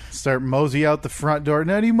 Start mosey out the front door.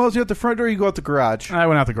 Now, do you mosey out the front door or you go out the garage? I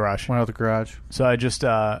went out the garage. So I just,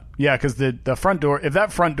 because the front door, if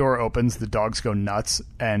that front door opens, the dogs go nuts.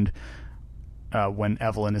 And when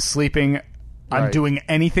Evelyn is sleeping, I'm Right. doing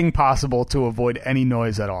anything possible to avoid any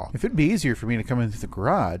noise at all. If it'd be easier for me to come into the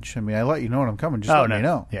garage, I mean, I let you know when I'm coming. Just let no. me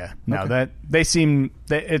know. Yeah. No, Okay.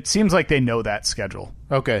 it seems like they know that schedule.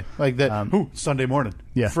 Okay. Like that. Sunday morning.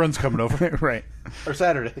 Yeah. Friend's coming over. Right. Or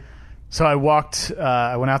Saturday. So I went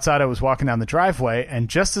outside, I was walking down the driveway, and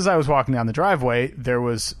just as I was walking down the driveway, there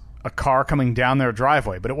was a car coming down their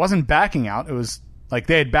driveway, but it wasn't backing out. It was like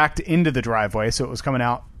they had backed into the driveway, so it was coming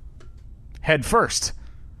out head first.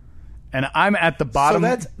 And I'm at the bottom.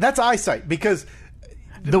 So that's eyesight, because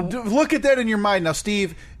look at that in your mind now,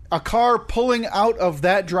 Steve. A car pulling out of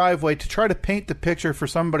that driveway to try to paint the picture for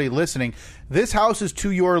somebody listening. This house is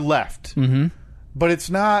to your left, but it's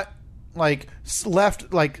not like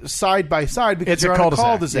left, like side by side, because It's you're a on cul-de-sac, a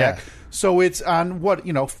cul-de-sac. yeah. So it's on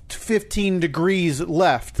 15 degrees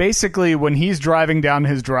left. Basically, when he's driving down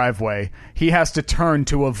his driveway, he has to turn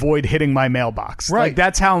to avoid hitting my mailbox. Right. Like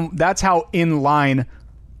that's how in line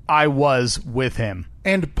I was with him.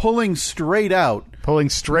 And pulling straight out. Pulling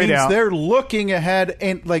straight means out. they're looking ahead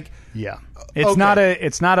and like. Yeah. It's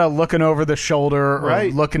not a looking over the shoulder or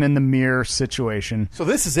Right. looking in the mirror situation. So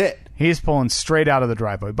this is it. He's pulling straight out of the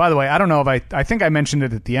driveway. By the way, I don't know if I think I mentioned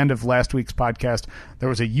it at the end of last week's podcast. There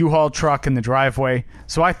was a U-Haul truck in the driveway.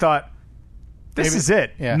 So I thought, this is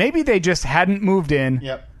it. Yeah. Maybe they just hadn't moved in.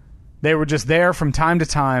 Yep. They were just there from time to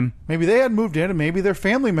time. Maybe they had moved in, and maybe their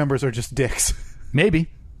family members are just dicks. Maybe.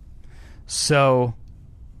 So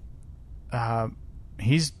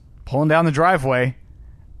he's pulling down the driveway,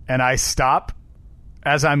 and I stop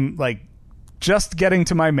as I'm like just getting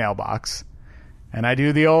to my mailbox, and I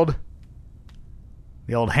do the old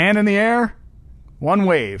hand in the air, one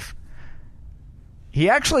wave. He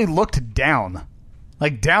actually looked down,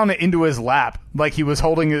 like down into his lap, like he was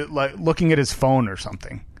holding it, like looking at his phone or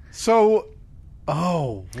something. So,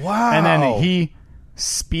 oh, wow. And then he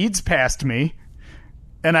speeds past me,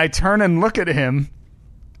 and I turn and look at him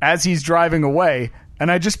as he's driving away,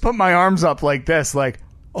 and I just put my arms up like this, like,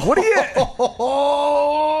 what are you...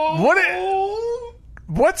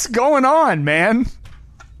 What's going on, man?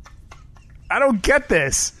 I don't get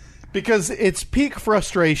this. Because it's peak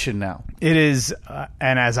frustration now. It is,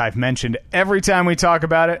 and as I've mentioned every time we talk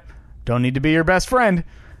about it, don't need to be your best friend.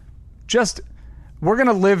 Just, we're going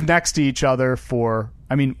to live next to each other for,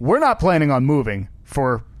 I mean, we're not planning on moving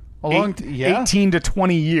for 18 to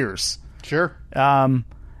 20 years. Sure.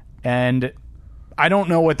 And I don't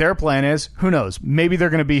know what their plan is. Who knows? Maybe they're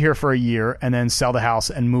going to be here for a year and then sell the house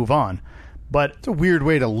and move on. But it's a weird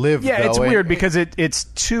way to live, yeah, though. It's weird because it's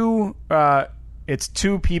two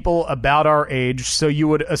people about our age, so you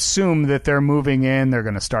would assume that they're moving in, they're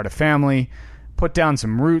going to start a family, put down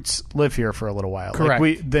some roots, live here for a little while. Correct.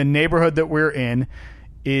 Like the neighborhood that we're in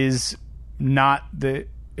is not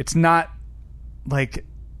it's not like,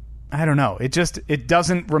 I don't know. It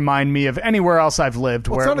doesn't remind me of anywhere else I've lived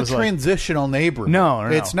where it's it not was a transitional neighborhood. No.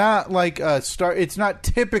 It's not like it's not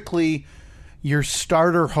typically your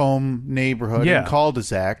starter home neighborhood in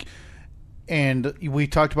cul-de-sac. And we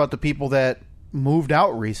talked about the people that moved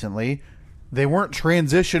out recently. They weren't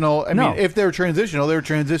transitional. I mean, if they were transitional, they were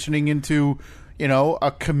transitioning into,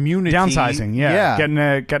 a community. Downsizing, yeah.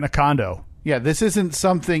 Getting a condo. Yeah, this isn't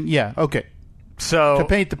something, okay. So to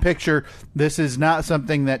paint the picture, this is not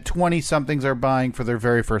something that 20-somethings are buying for their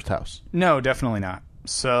very first house. No, definitely not.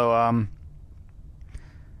 So,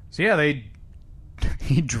 yeah,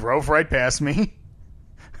 he drove right past me.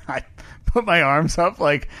 I put my arms up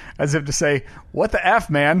like as if to say, what the F,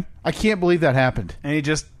 man? I can't believe that happened. And he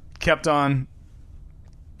just kept on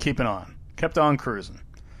keeping on. Kept on cruising.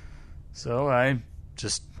 So I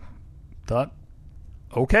just thought,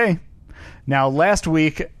 okay. Now, last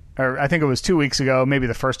week, or I think it was 2 weeks ago, maybe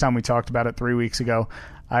the first time we talked about it 3 weeks ago,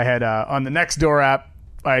 I had, on the Nextdoor app,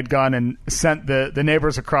 I had gone and sent the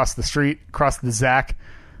neighbors across the street, across the Zach,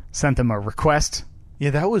 sent them a request. Yeah,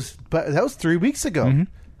 that was 3 weeks ago. Mm-hmm.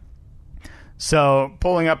 So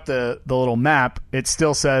pulling up the little map, it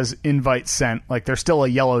still says invite sent. Like they're still a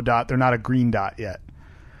yellow dot. They're not a green dot yet.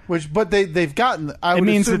 But they've gotten. It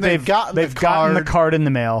means that they've gotten the card in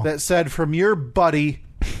the mail that said from your buddy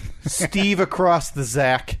Steve across the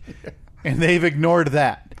Zach, and they've ignored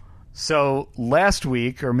that. So last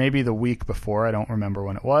week, or maybe the week before, I don't remember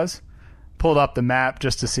when it was, pulled up the map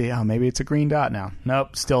just to see, maybe it's a green dot now.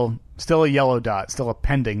 Nope, still a yellow dot, still a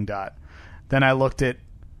pending dot. Then I looked at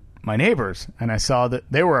my neighbors, and I saw that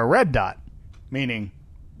they were a red dot, meaning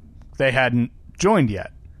they hadn't joined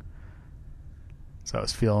yet. So I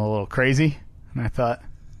was feeling a little crazy, and I thought,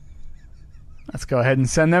 let's go ahead and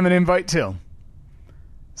send them an invite too.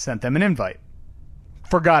 Sent them an invite.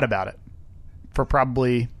 Forgot about it for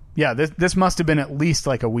probably Yeah, this must have been at least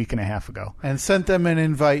like a week and a half ago. And sent them an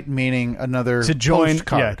invite, meaning another to join.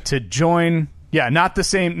 postcard. Yeah, to join. Yeah, not the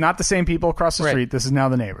same people across the street. This is now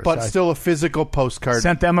the neighbors. But still a physical postcard.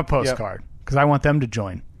 Sent them a postcard because I want them to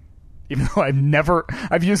join. Even though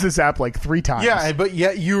I've used this app like 3 times. Yeah, but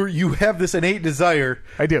yet you have this innate desire.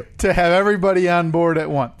 I do. To have everybody on board at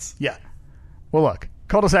once. Yeah. Well, look,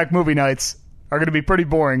 cul-de-sac movie nights are going to be pretty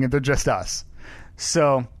boring if they're just us.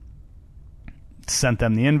 So, sent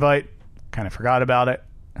them the invite, kind of forgot about it,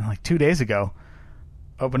 and like 2 days ago,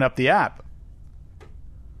 opened up the app.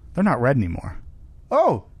 They're not red anymore.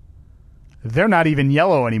 Oh. They're not even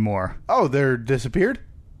yellow anymore. Oh, they're disappeared?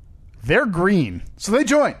 They're green. So they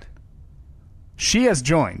joined. She has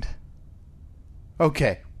joined.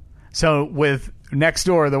 Okay. So with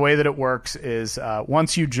Nextdoor, the way that it works is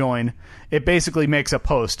once you join, it basically makes a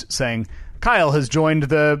post saying Kyle has joined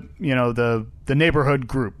the neighborhood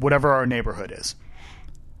group, whatever our neighborhood is.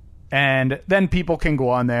 And then people can go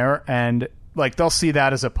on there and like they'll see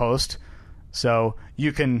that as a post. So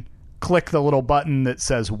you can click the little button that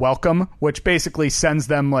says welcome, which basically sends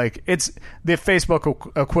them like it's the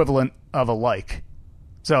Facebook equivalent of a like.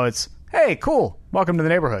 So it's, hey, cool, welcome to the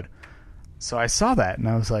neighborhood. So I saw that and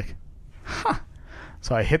I was like, huh.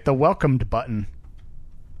 So I hit the welcomed button.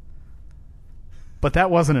 But that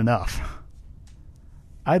wasn't enough.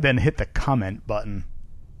 I then hit the comment button.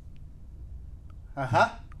 Uh-huh.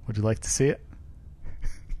 Would you like to see it?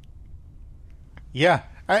 Yeah.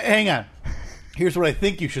 Hang on. Here's what I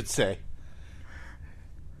think you should say.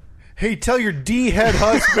 Hey, tell your D-head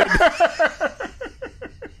husband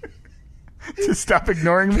to stop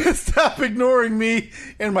ignoring me. Stop ignoring me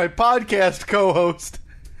and my podcast co-host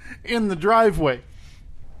in the driveway.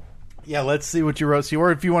 Yeah, let's see what you wrote. See,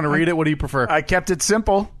 or if you want to read it, what do you prefer? I kept it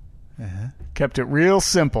simple. Uh-huh. Kept it real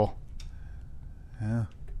simple. Yeah.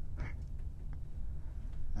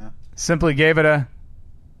 Simply gave it a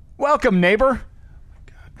welcome, neighbor. Oh my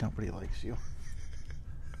God, nobody likes you.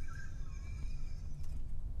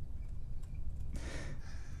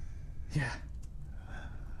 Yeah.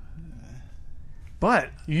 But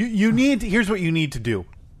you need to, here's what you need to do.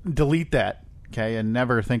 Delete that, okay, and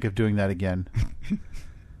never think of doing that again.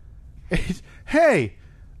 Hey,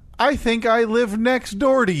 I think I live next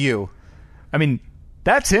door to you. I mean,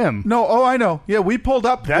 that's him. No, I know. Yeah, we pulled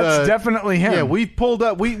up. That's definitely him. Yeah, we pulled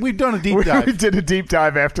up. We've done a deep dive. We did a deep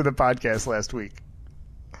dive after the podcast last week.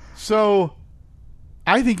 So,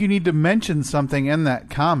 I think you need to mention something in that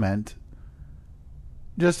comment,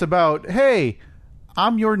 just about, hey,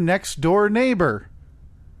 I'm your next door neighbor.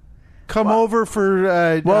 Come over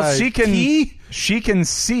for she can tea? She can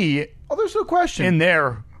see. Oh, there's no question in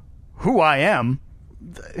there who I am.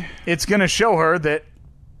 It's going to show her that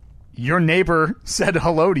your neighbor said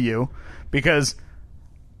hello to you because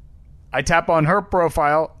I tap on her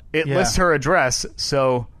profile. It lists her address.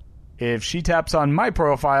 So if she taps on my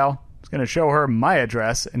profile, it's going to show her my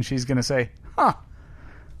address, and she's going to say, huh,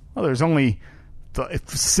 well, there's only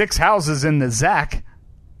 6 houses in the Zach,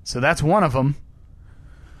 so that's one of them.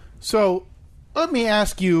 So let me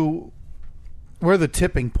ask you where the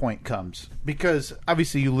tipping point comes, because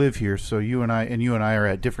obviously you live here, so you and I are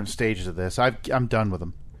at different stages of this. I'm done with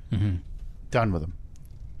them. Mm-hmm. Done with them.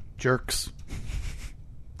 Jerks.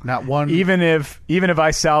 Not one. Even if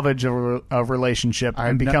I salvage a relationship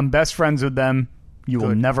and become best friends with them, you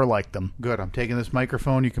will never like them. Good. I'm taking this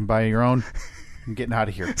microphone. You can buy your own. I'm getting out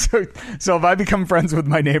of here. So if I become friends with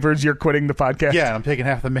my neighbors, you're quitting the podcast? Yeah, I'm taking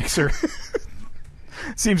half the mixer.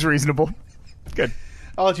 Seems reasonable. Good.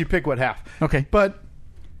 I'll let you pick what half. Okay. But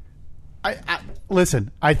I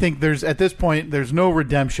listen, I think at this point there's no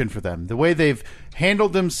redemption for them. The way they've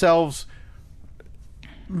handled themselves,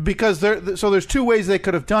 because there's 2 ways they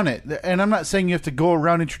could have done it. And I'm not saying you have to go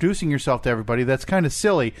around introducing yourself to everybody. That's kind of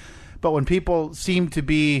silly. But when people seem to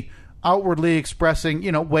be outwardly expressing,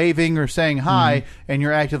 waving or saying hi, and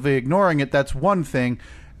you're actively ignoring it, that's one thing.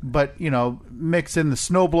 But, mix in the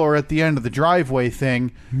snowblower at the end of the driveway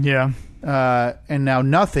thing. Yeah. And now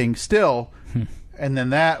nothing still. And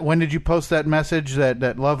then when did you post that message,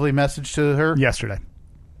 that lovely message to her? Yesterday.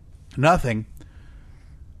 Nothing.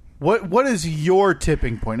 What is your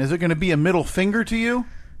tipping point? Is it going to be a middle finger to you?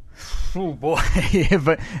 Oh, boy.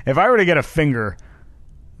 If I were to get a finger,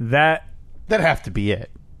 that'd have to be it.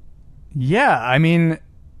 Yeah, I mean,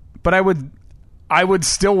 but I would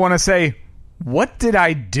still want to say, what did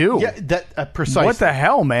I do? Yeah, that precisely. What the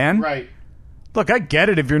hell, man? Right. Look, I get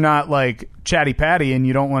it if you're not like chatty patty and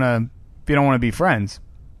you don't want to be friends.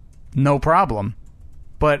 No problem.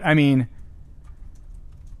 But I mean,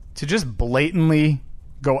 to just blatantly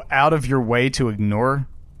go out of your way to ignore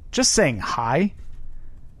just saying hi.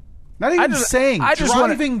 Not even saying.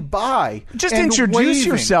 Driving by. Just and introduce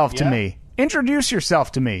waving. yourself to me. Introduce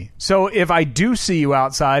yourself to me. So if I do see you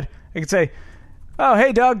outside, I can say, "Oh,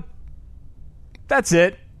 hey, Doug." That's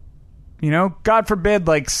it. God forbid,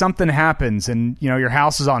 like, something happens and, your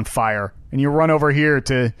house is on fire and you run over here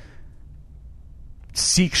to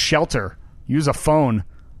seek shelter, use a phone.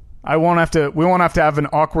 We won't have to have an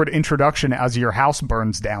awkward introduction as your house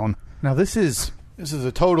burns down. Now, this is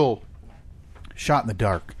a total shot in the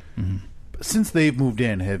dark. Mm-hmm. Since they've moved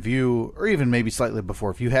in, have you, or even maybe slightly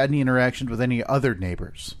before, have you had any interactions with any other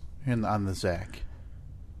neighbors on the Zach?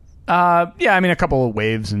 Yeah, a couple of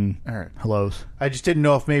waves and hellos. I just didn't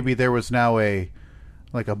know if maybe there was now a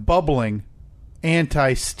bubbling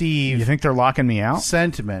anti-Steve. You think they're locking me out?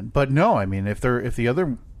 Sentiment, but no. If the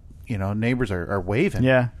other neighbors are waving.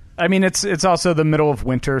 Yeah, it's also the middle of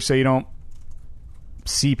winter, so you don't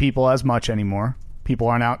see people as much anymore. People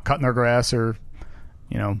aren't out cutting their grass or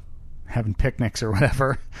having picnics or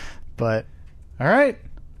whatever. But all right,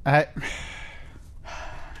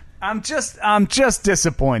 I'm just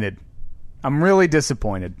disappointed. I'm really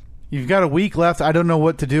disappointed. You've got a week left. I don't know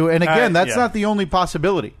what to do. And again, that's not the only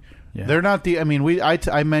possibility. Yeah. They're not the. I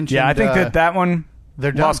mentioned. Yeah, I think that one.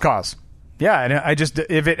 They're done. Lost cause. Yeah, and I just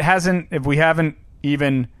if we haven't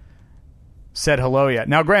even said hello yet.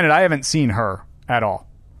 Now, granted, I haven't seen her at all.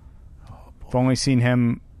 I've only seen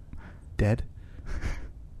him dead.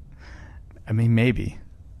 Maybe.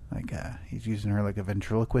 Like he's using her like a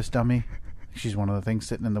ventriloquist dummy. She's one of the things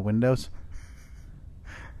sitting in the windows.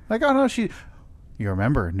 Like, oh no, you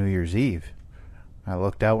remember New Year's Eve? I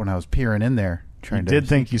looked out when I was peering in there, trying to. Did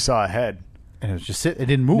think you saw a head, and it was just it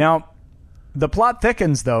didn't move. Now, the plot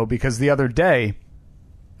thickens though because the other day,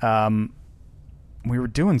 we were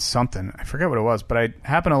doing something. I forget what it was, but I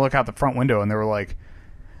happened to look out the front window, and there were like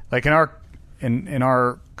in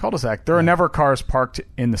our cul-de-sac, there are never cars parked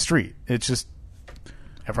in the street. It's just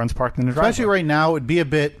everyone's parked in the driveway. Especially right now, it'd be a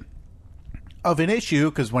bit of an issue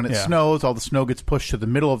because when it snows, all the snow gets pushed to the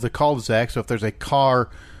middle of the cul-de-sac. So if there's a car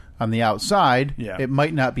on the outside, it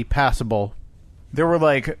might not be passable. There were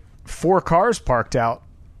like 4 cars parked out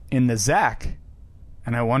in the Zach,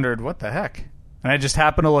 and I wondered what the heck. And I just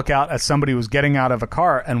happened to look out as somebody was getting out of a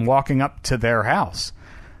car and walking up to their house.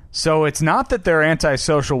 So it's not that they're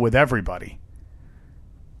antisocial with everybody,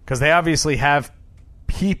 because they obviously have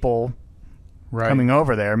people coming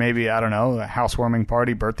over there. Maybe, I don't know, a housewarming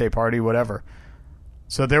party, birthday party, whatever.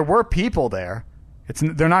 So there were people there.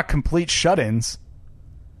 They're not complete shut-ins.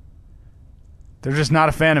 They're just not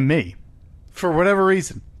a fan of me. For whatever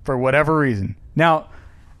reason. For whatever reason. Now,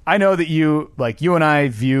 I know that you and I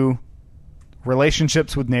view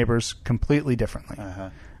relationships with neighbors completely differently. Uh-huh.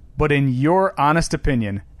 But in your honest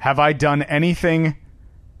opinion, have I done anything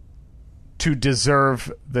to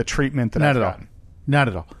deserve the treatment that I've gotten? Not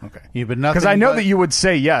at all. Okay. You've been nothing. Because I know that you would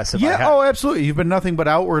say yes. If I had. Oh, absolutely. You've been nothing but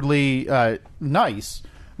outwardly nice.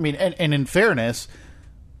 And in fairness,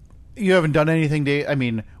 you haven't done anything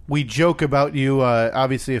to. We joke about you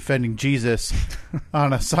obviously offending Jesus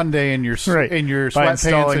on a Sunday in your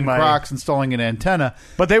sweatpants and Crocs, installing an antenna.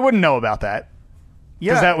 But they wouldn't know about that.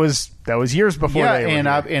 Yeah, because that was years before. Yeah, they were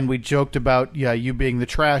and we joked about you being the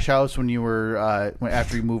trash house when you were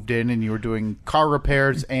after you moved in and you were doing car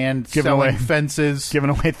repairs and selling fences, giving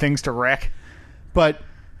away things to wreck. But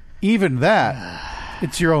even that,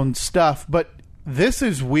 it's your own stuff. But this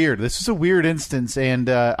is weird. This is a weird instance, and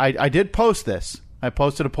I did post this. I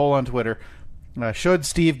posted a poll on Twitter. Should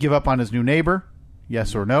Steve give up on his new neighbor?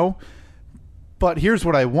 Yes or no? But here's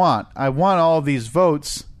what I want. I want all of these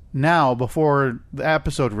votes now before the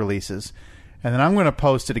episode releases, and then I'm going to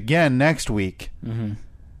post it again next week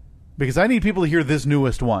because I need people to hear this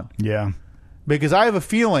newest one. Yeah, because I have a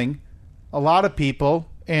feeling a lot of people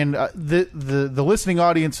and the listening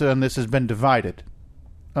audience on this has been divided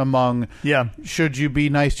among should you be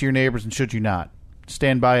nice to your neighbors and should you not.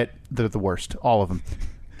 Stand by it. They're the worst, all of them.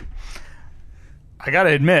 I gotta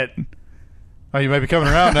admit, you might be coming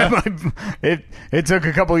around. Huh? it took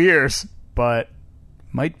a couple years, but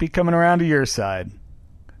might be coming around to your side.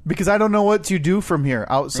 Because I don't know what to do from here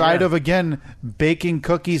outside of, again, baking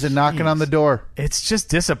cookies and knocking on the door. It's just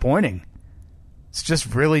disappointing. It's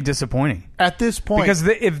just really disappointing. At this point. Because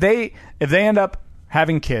if they end up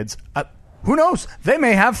having kids, who knows? They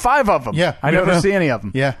may have 5 of them. Yeah. I never see any of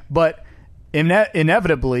them. Yeah. But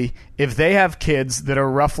inevitably, if they have kids that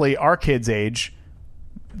are roughly our kids' age,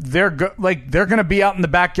 they're going to be out in the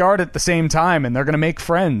backyard at the same time, and they're going to make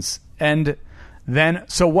friends. And then,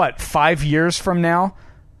 so what, 5 years from now,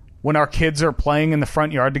 when our kids are playing in the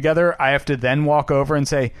front yard together, I have to then walk over and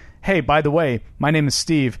say, hey, by the way, my name is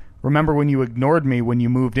Steve. remember when you ignored me when you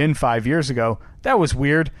moved in 5 years ago? That was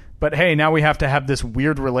weird. But hey, now we have to have this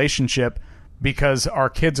weird relationship because our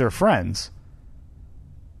kids are friends.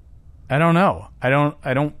 I don't know. I don't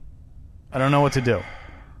know what to do.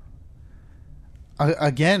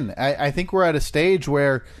 Again, I think we're at a stage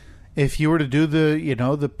where if you were to do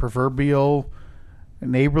the proverbial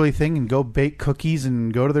neighborly thing and go bake cookies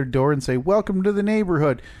and go to their door and say, "Welcome to the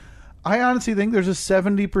neighborhood," I honestly think there's a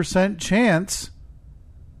 70% chance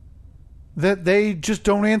that they just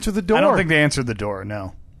don't answer the door. I don't think they answered the door.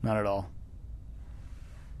 No, not at all.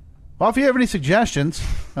 Well, if you have any suggestions,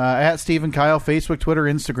 at Steve and Kyle, Facebook, Twitter,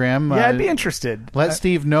 Instagram. Yeah, I'd be interested. Let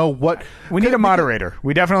Steve know what... We need a moderator.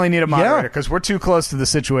 We definitely need a moderator because we're too close to the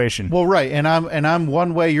situation. Well, right, and I'm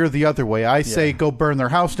one way, you're the other way. I say go burn their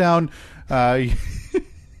house down, and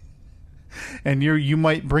you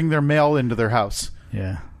might bring their mail into their house.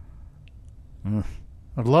 Yeah.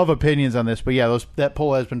 I'd love opinions on this, but yeah, that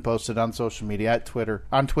poll has been posted on social media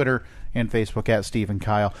on Twitter and Facebook at Steve and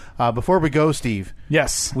Kyle. Before we go, Steve,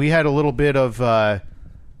 yes, we had a little bit of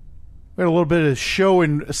show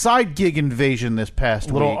and side gig invasion this past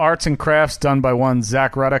week. Little arts and crafts done by one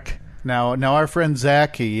Zach Ruddock. Now our friend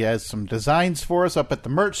Zach, he has some designs for us up at the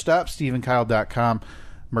merch stop, SteveandKyle.com.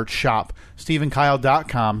 Merch shop,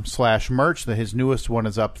 SteveandKyle.com/merch. His newest one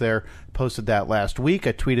is up there. Posted that last week.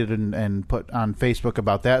 I tweeted and put on Facebook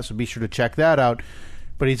about that, so be sure to check that out.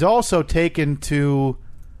 But he's also taken to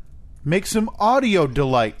make some audio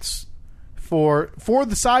delights for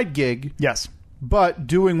the side gig. Yes. But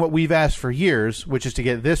doing what we've asked for years, which is to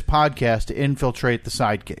get this podcast to infiltrate the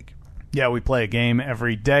side gig. Yeah, we play a game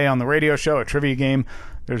every day on the radio show, a trivia game.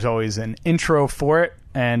 There's always an intro for it,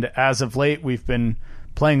 and as of late, we've been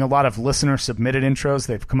playing a lot of listener-submitted intros.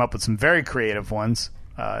 They've come up with some very creative ones.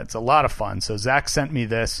 It's a lot of fun. So Zach sent me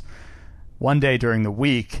this one day during the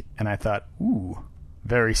week, and I thought, ooh,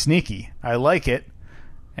 very sneaky. I like it.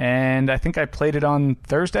 And I think I played it on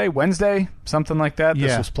Wednesday, something like that. Yeah.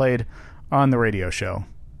 This was played on the radio show.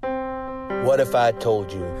 What if I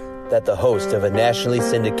told you that the host of a nationally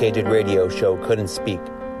syndicated radio show couldn't speak,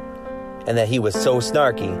 and that he was so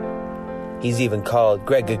snarky, he's even called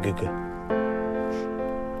Greg?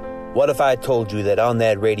 What if I told you that on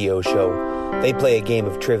that radio show, they play a game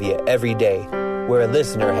of trivia every day where a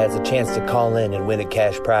listener has a chance to call in and win a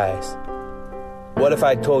cash prize? What if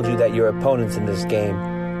I told you that your opponents in this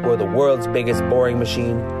game were the world's biggest boring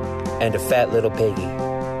machine and a fat little piggy?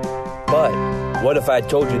 But what if I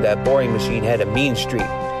told you that boring machine had a mean streak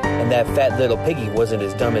and that fat little piggy wasn't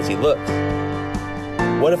as dumb as he looked?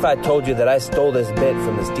 What if I told you that I stole this bit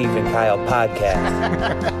from the Steve and Kyle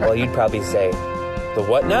podcast? Well, you'd probably say, the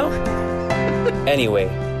what now? Anyway,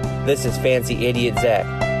 this is Fancy Idiot Zach,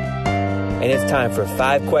 and it's time for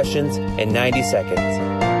 5 questions in 90 seconds.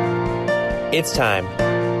 It's time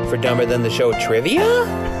for Dumber Than the Show trivia?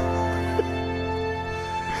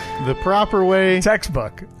 The proper way.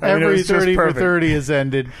 Textbook. Every 30 for 30 is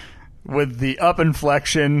ended. With the up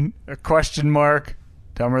inflection, a question mark,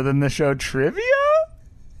 Dumber Than the Show trivia?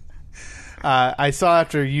 I saw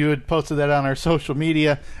after you had posted that on our social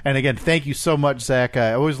media, and again, thank you so much, Zach.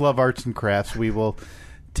 I always love arts and crafts. We will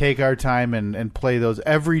take our time and play those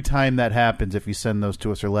every time that happens if you send those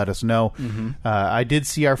to us or let us know. Mm-hmm. I did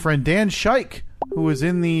see our friend Dan Scheich, who was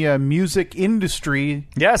in the music industry.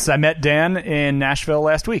 Yes, I met Dan in Nashville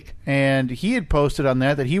last week. And he had posted on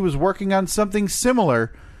that he was working on something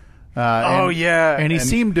similar. Yeah. And he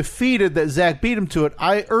seemed defeated that Zach beat him to it.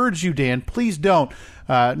 I urge you, Dan, please don't.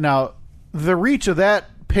 Now, the reach of that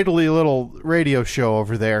piddly little radio show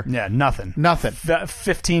over there. Yeah, nothing.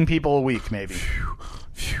 15 people a week, maybe.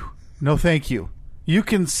 No, thank you. You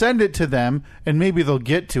can send it to them, and maybe they'll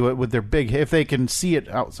get to it with their big... if they can see it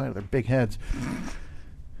outside of their big heads.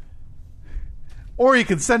 Or you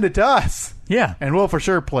can send it to us. Yeah. And we'll for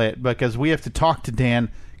sure play it, because we have to talk to Dan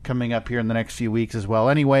coming up here in the next few weeks as well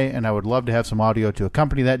anyway, and I would love to have some audio to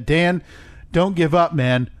accompany that. Dan, don't give up,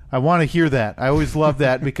 man. I want to hear that. I always love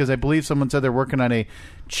that because I believe someone said they're working on a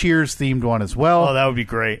Cheers-themed one as well. Oh, that would be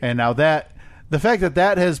great. And now the fact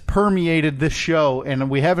that has permeated this show, and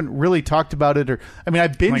we haven't really talked about it, I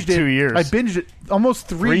binged like 2 years. I binged it almost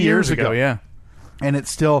 3 years ago. Yeah. And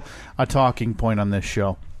it's still a talking point on this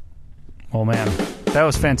show. Oh, man. That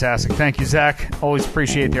was fantastic. Thank you, Zach. Always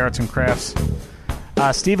appreciate the arts and crafts.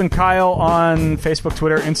 Steve and Kyle on Facebook,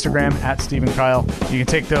 Twitter, Instagram, at Steve and Kyle. You can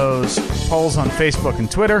take those polls on Facebook and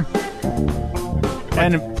Twitter.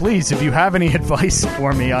 And please, if you have any advice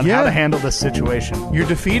for me on how to handle this situation. You're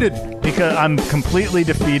defeated. Because I'm completely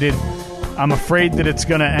defeated. I'm afraid that it's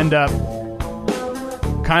going to end up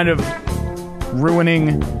kind of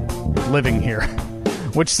ruining living here,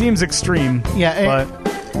 which seems extreme. Yeah,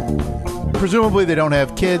 but Presumably they don't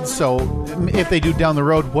have kids, so if they do down the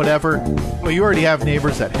road, whatever. But you already have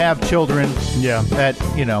neighbors that have children. Yeah. That,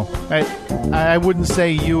 I wouldn't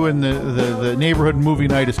say you and the neighborhood movie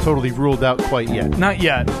night is totally ruled out quite yet. Not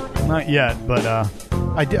yet, but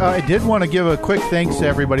I did want to give a quick thanks to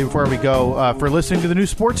everybody before we go for listening to the new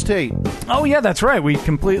Sports Tate. Oh, yeah, that's right. We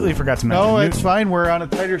completely forgot to mention. No, it's fine. We're on a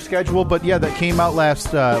tighter schedule, but yeah, that came out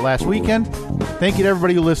last weekend. Thank you to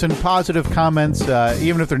everybody who listened. Positive comments,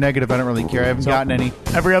 even if they're negative, I don't really care. I haven't gotten any.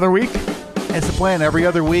 Every other week? It's the plan. Every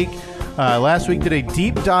other week. Last week did a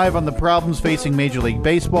deep dive on the problems facing Major League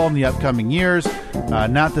Baseball in the upcoming years,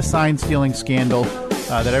 not the sign-stealing scandal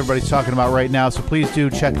that everybody's talking about right now. So please do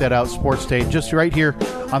check that out, Sports Tate, just right here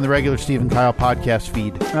on the regular Steve and Kyle podcast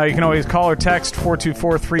feed. You can always call or text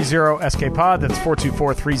 424-30-SK-POD. That's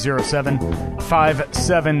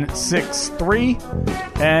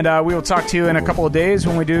 424-307-5763. And we will talk to you in a couple of days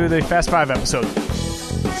when we do the Fast 5 episode.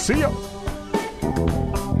 See ya.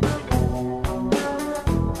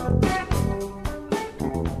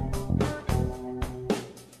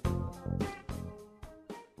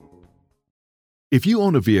 If you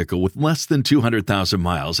own a vehicle with less than 200,000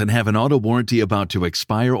 miles and have an auto warranty about to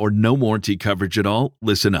expire or no warranty coverage at all,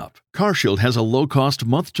 listen up. CarShield has a low-cost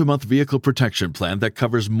month-to-month vehicle protection plan that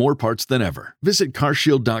covers more parts than ever. Visit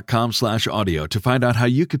carshield.com/audio to find out how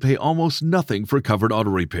you could pay almost nothing for covered auto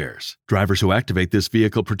repairs. Drivers who activate this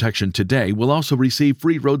vehicle protection today will also receive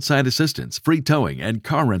free roadside assistance, free towing, and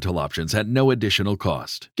car rental options at no additional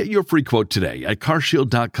cost. Get your free quote today at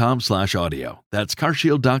carshield.com/audio. That's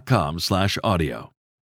carshield.com/audio.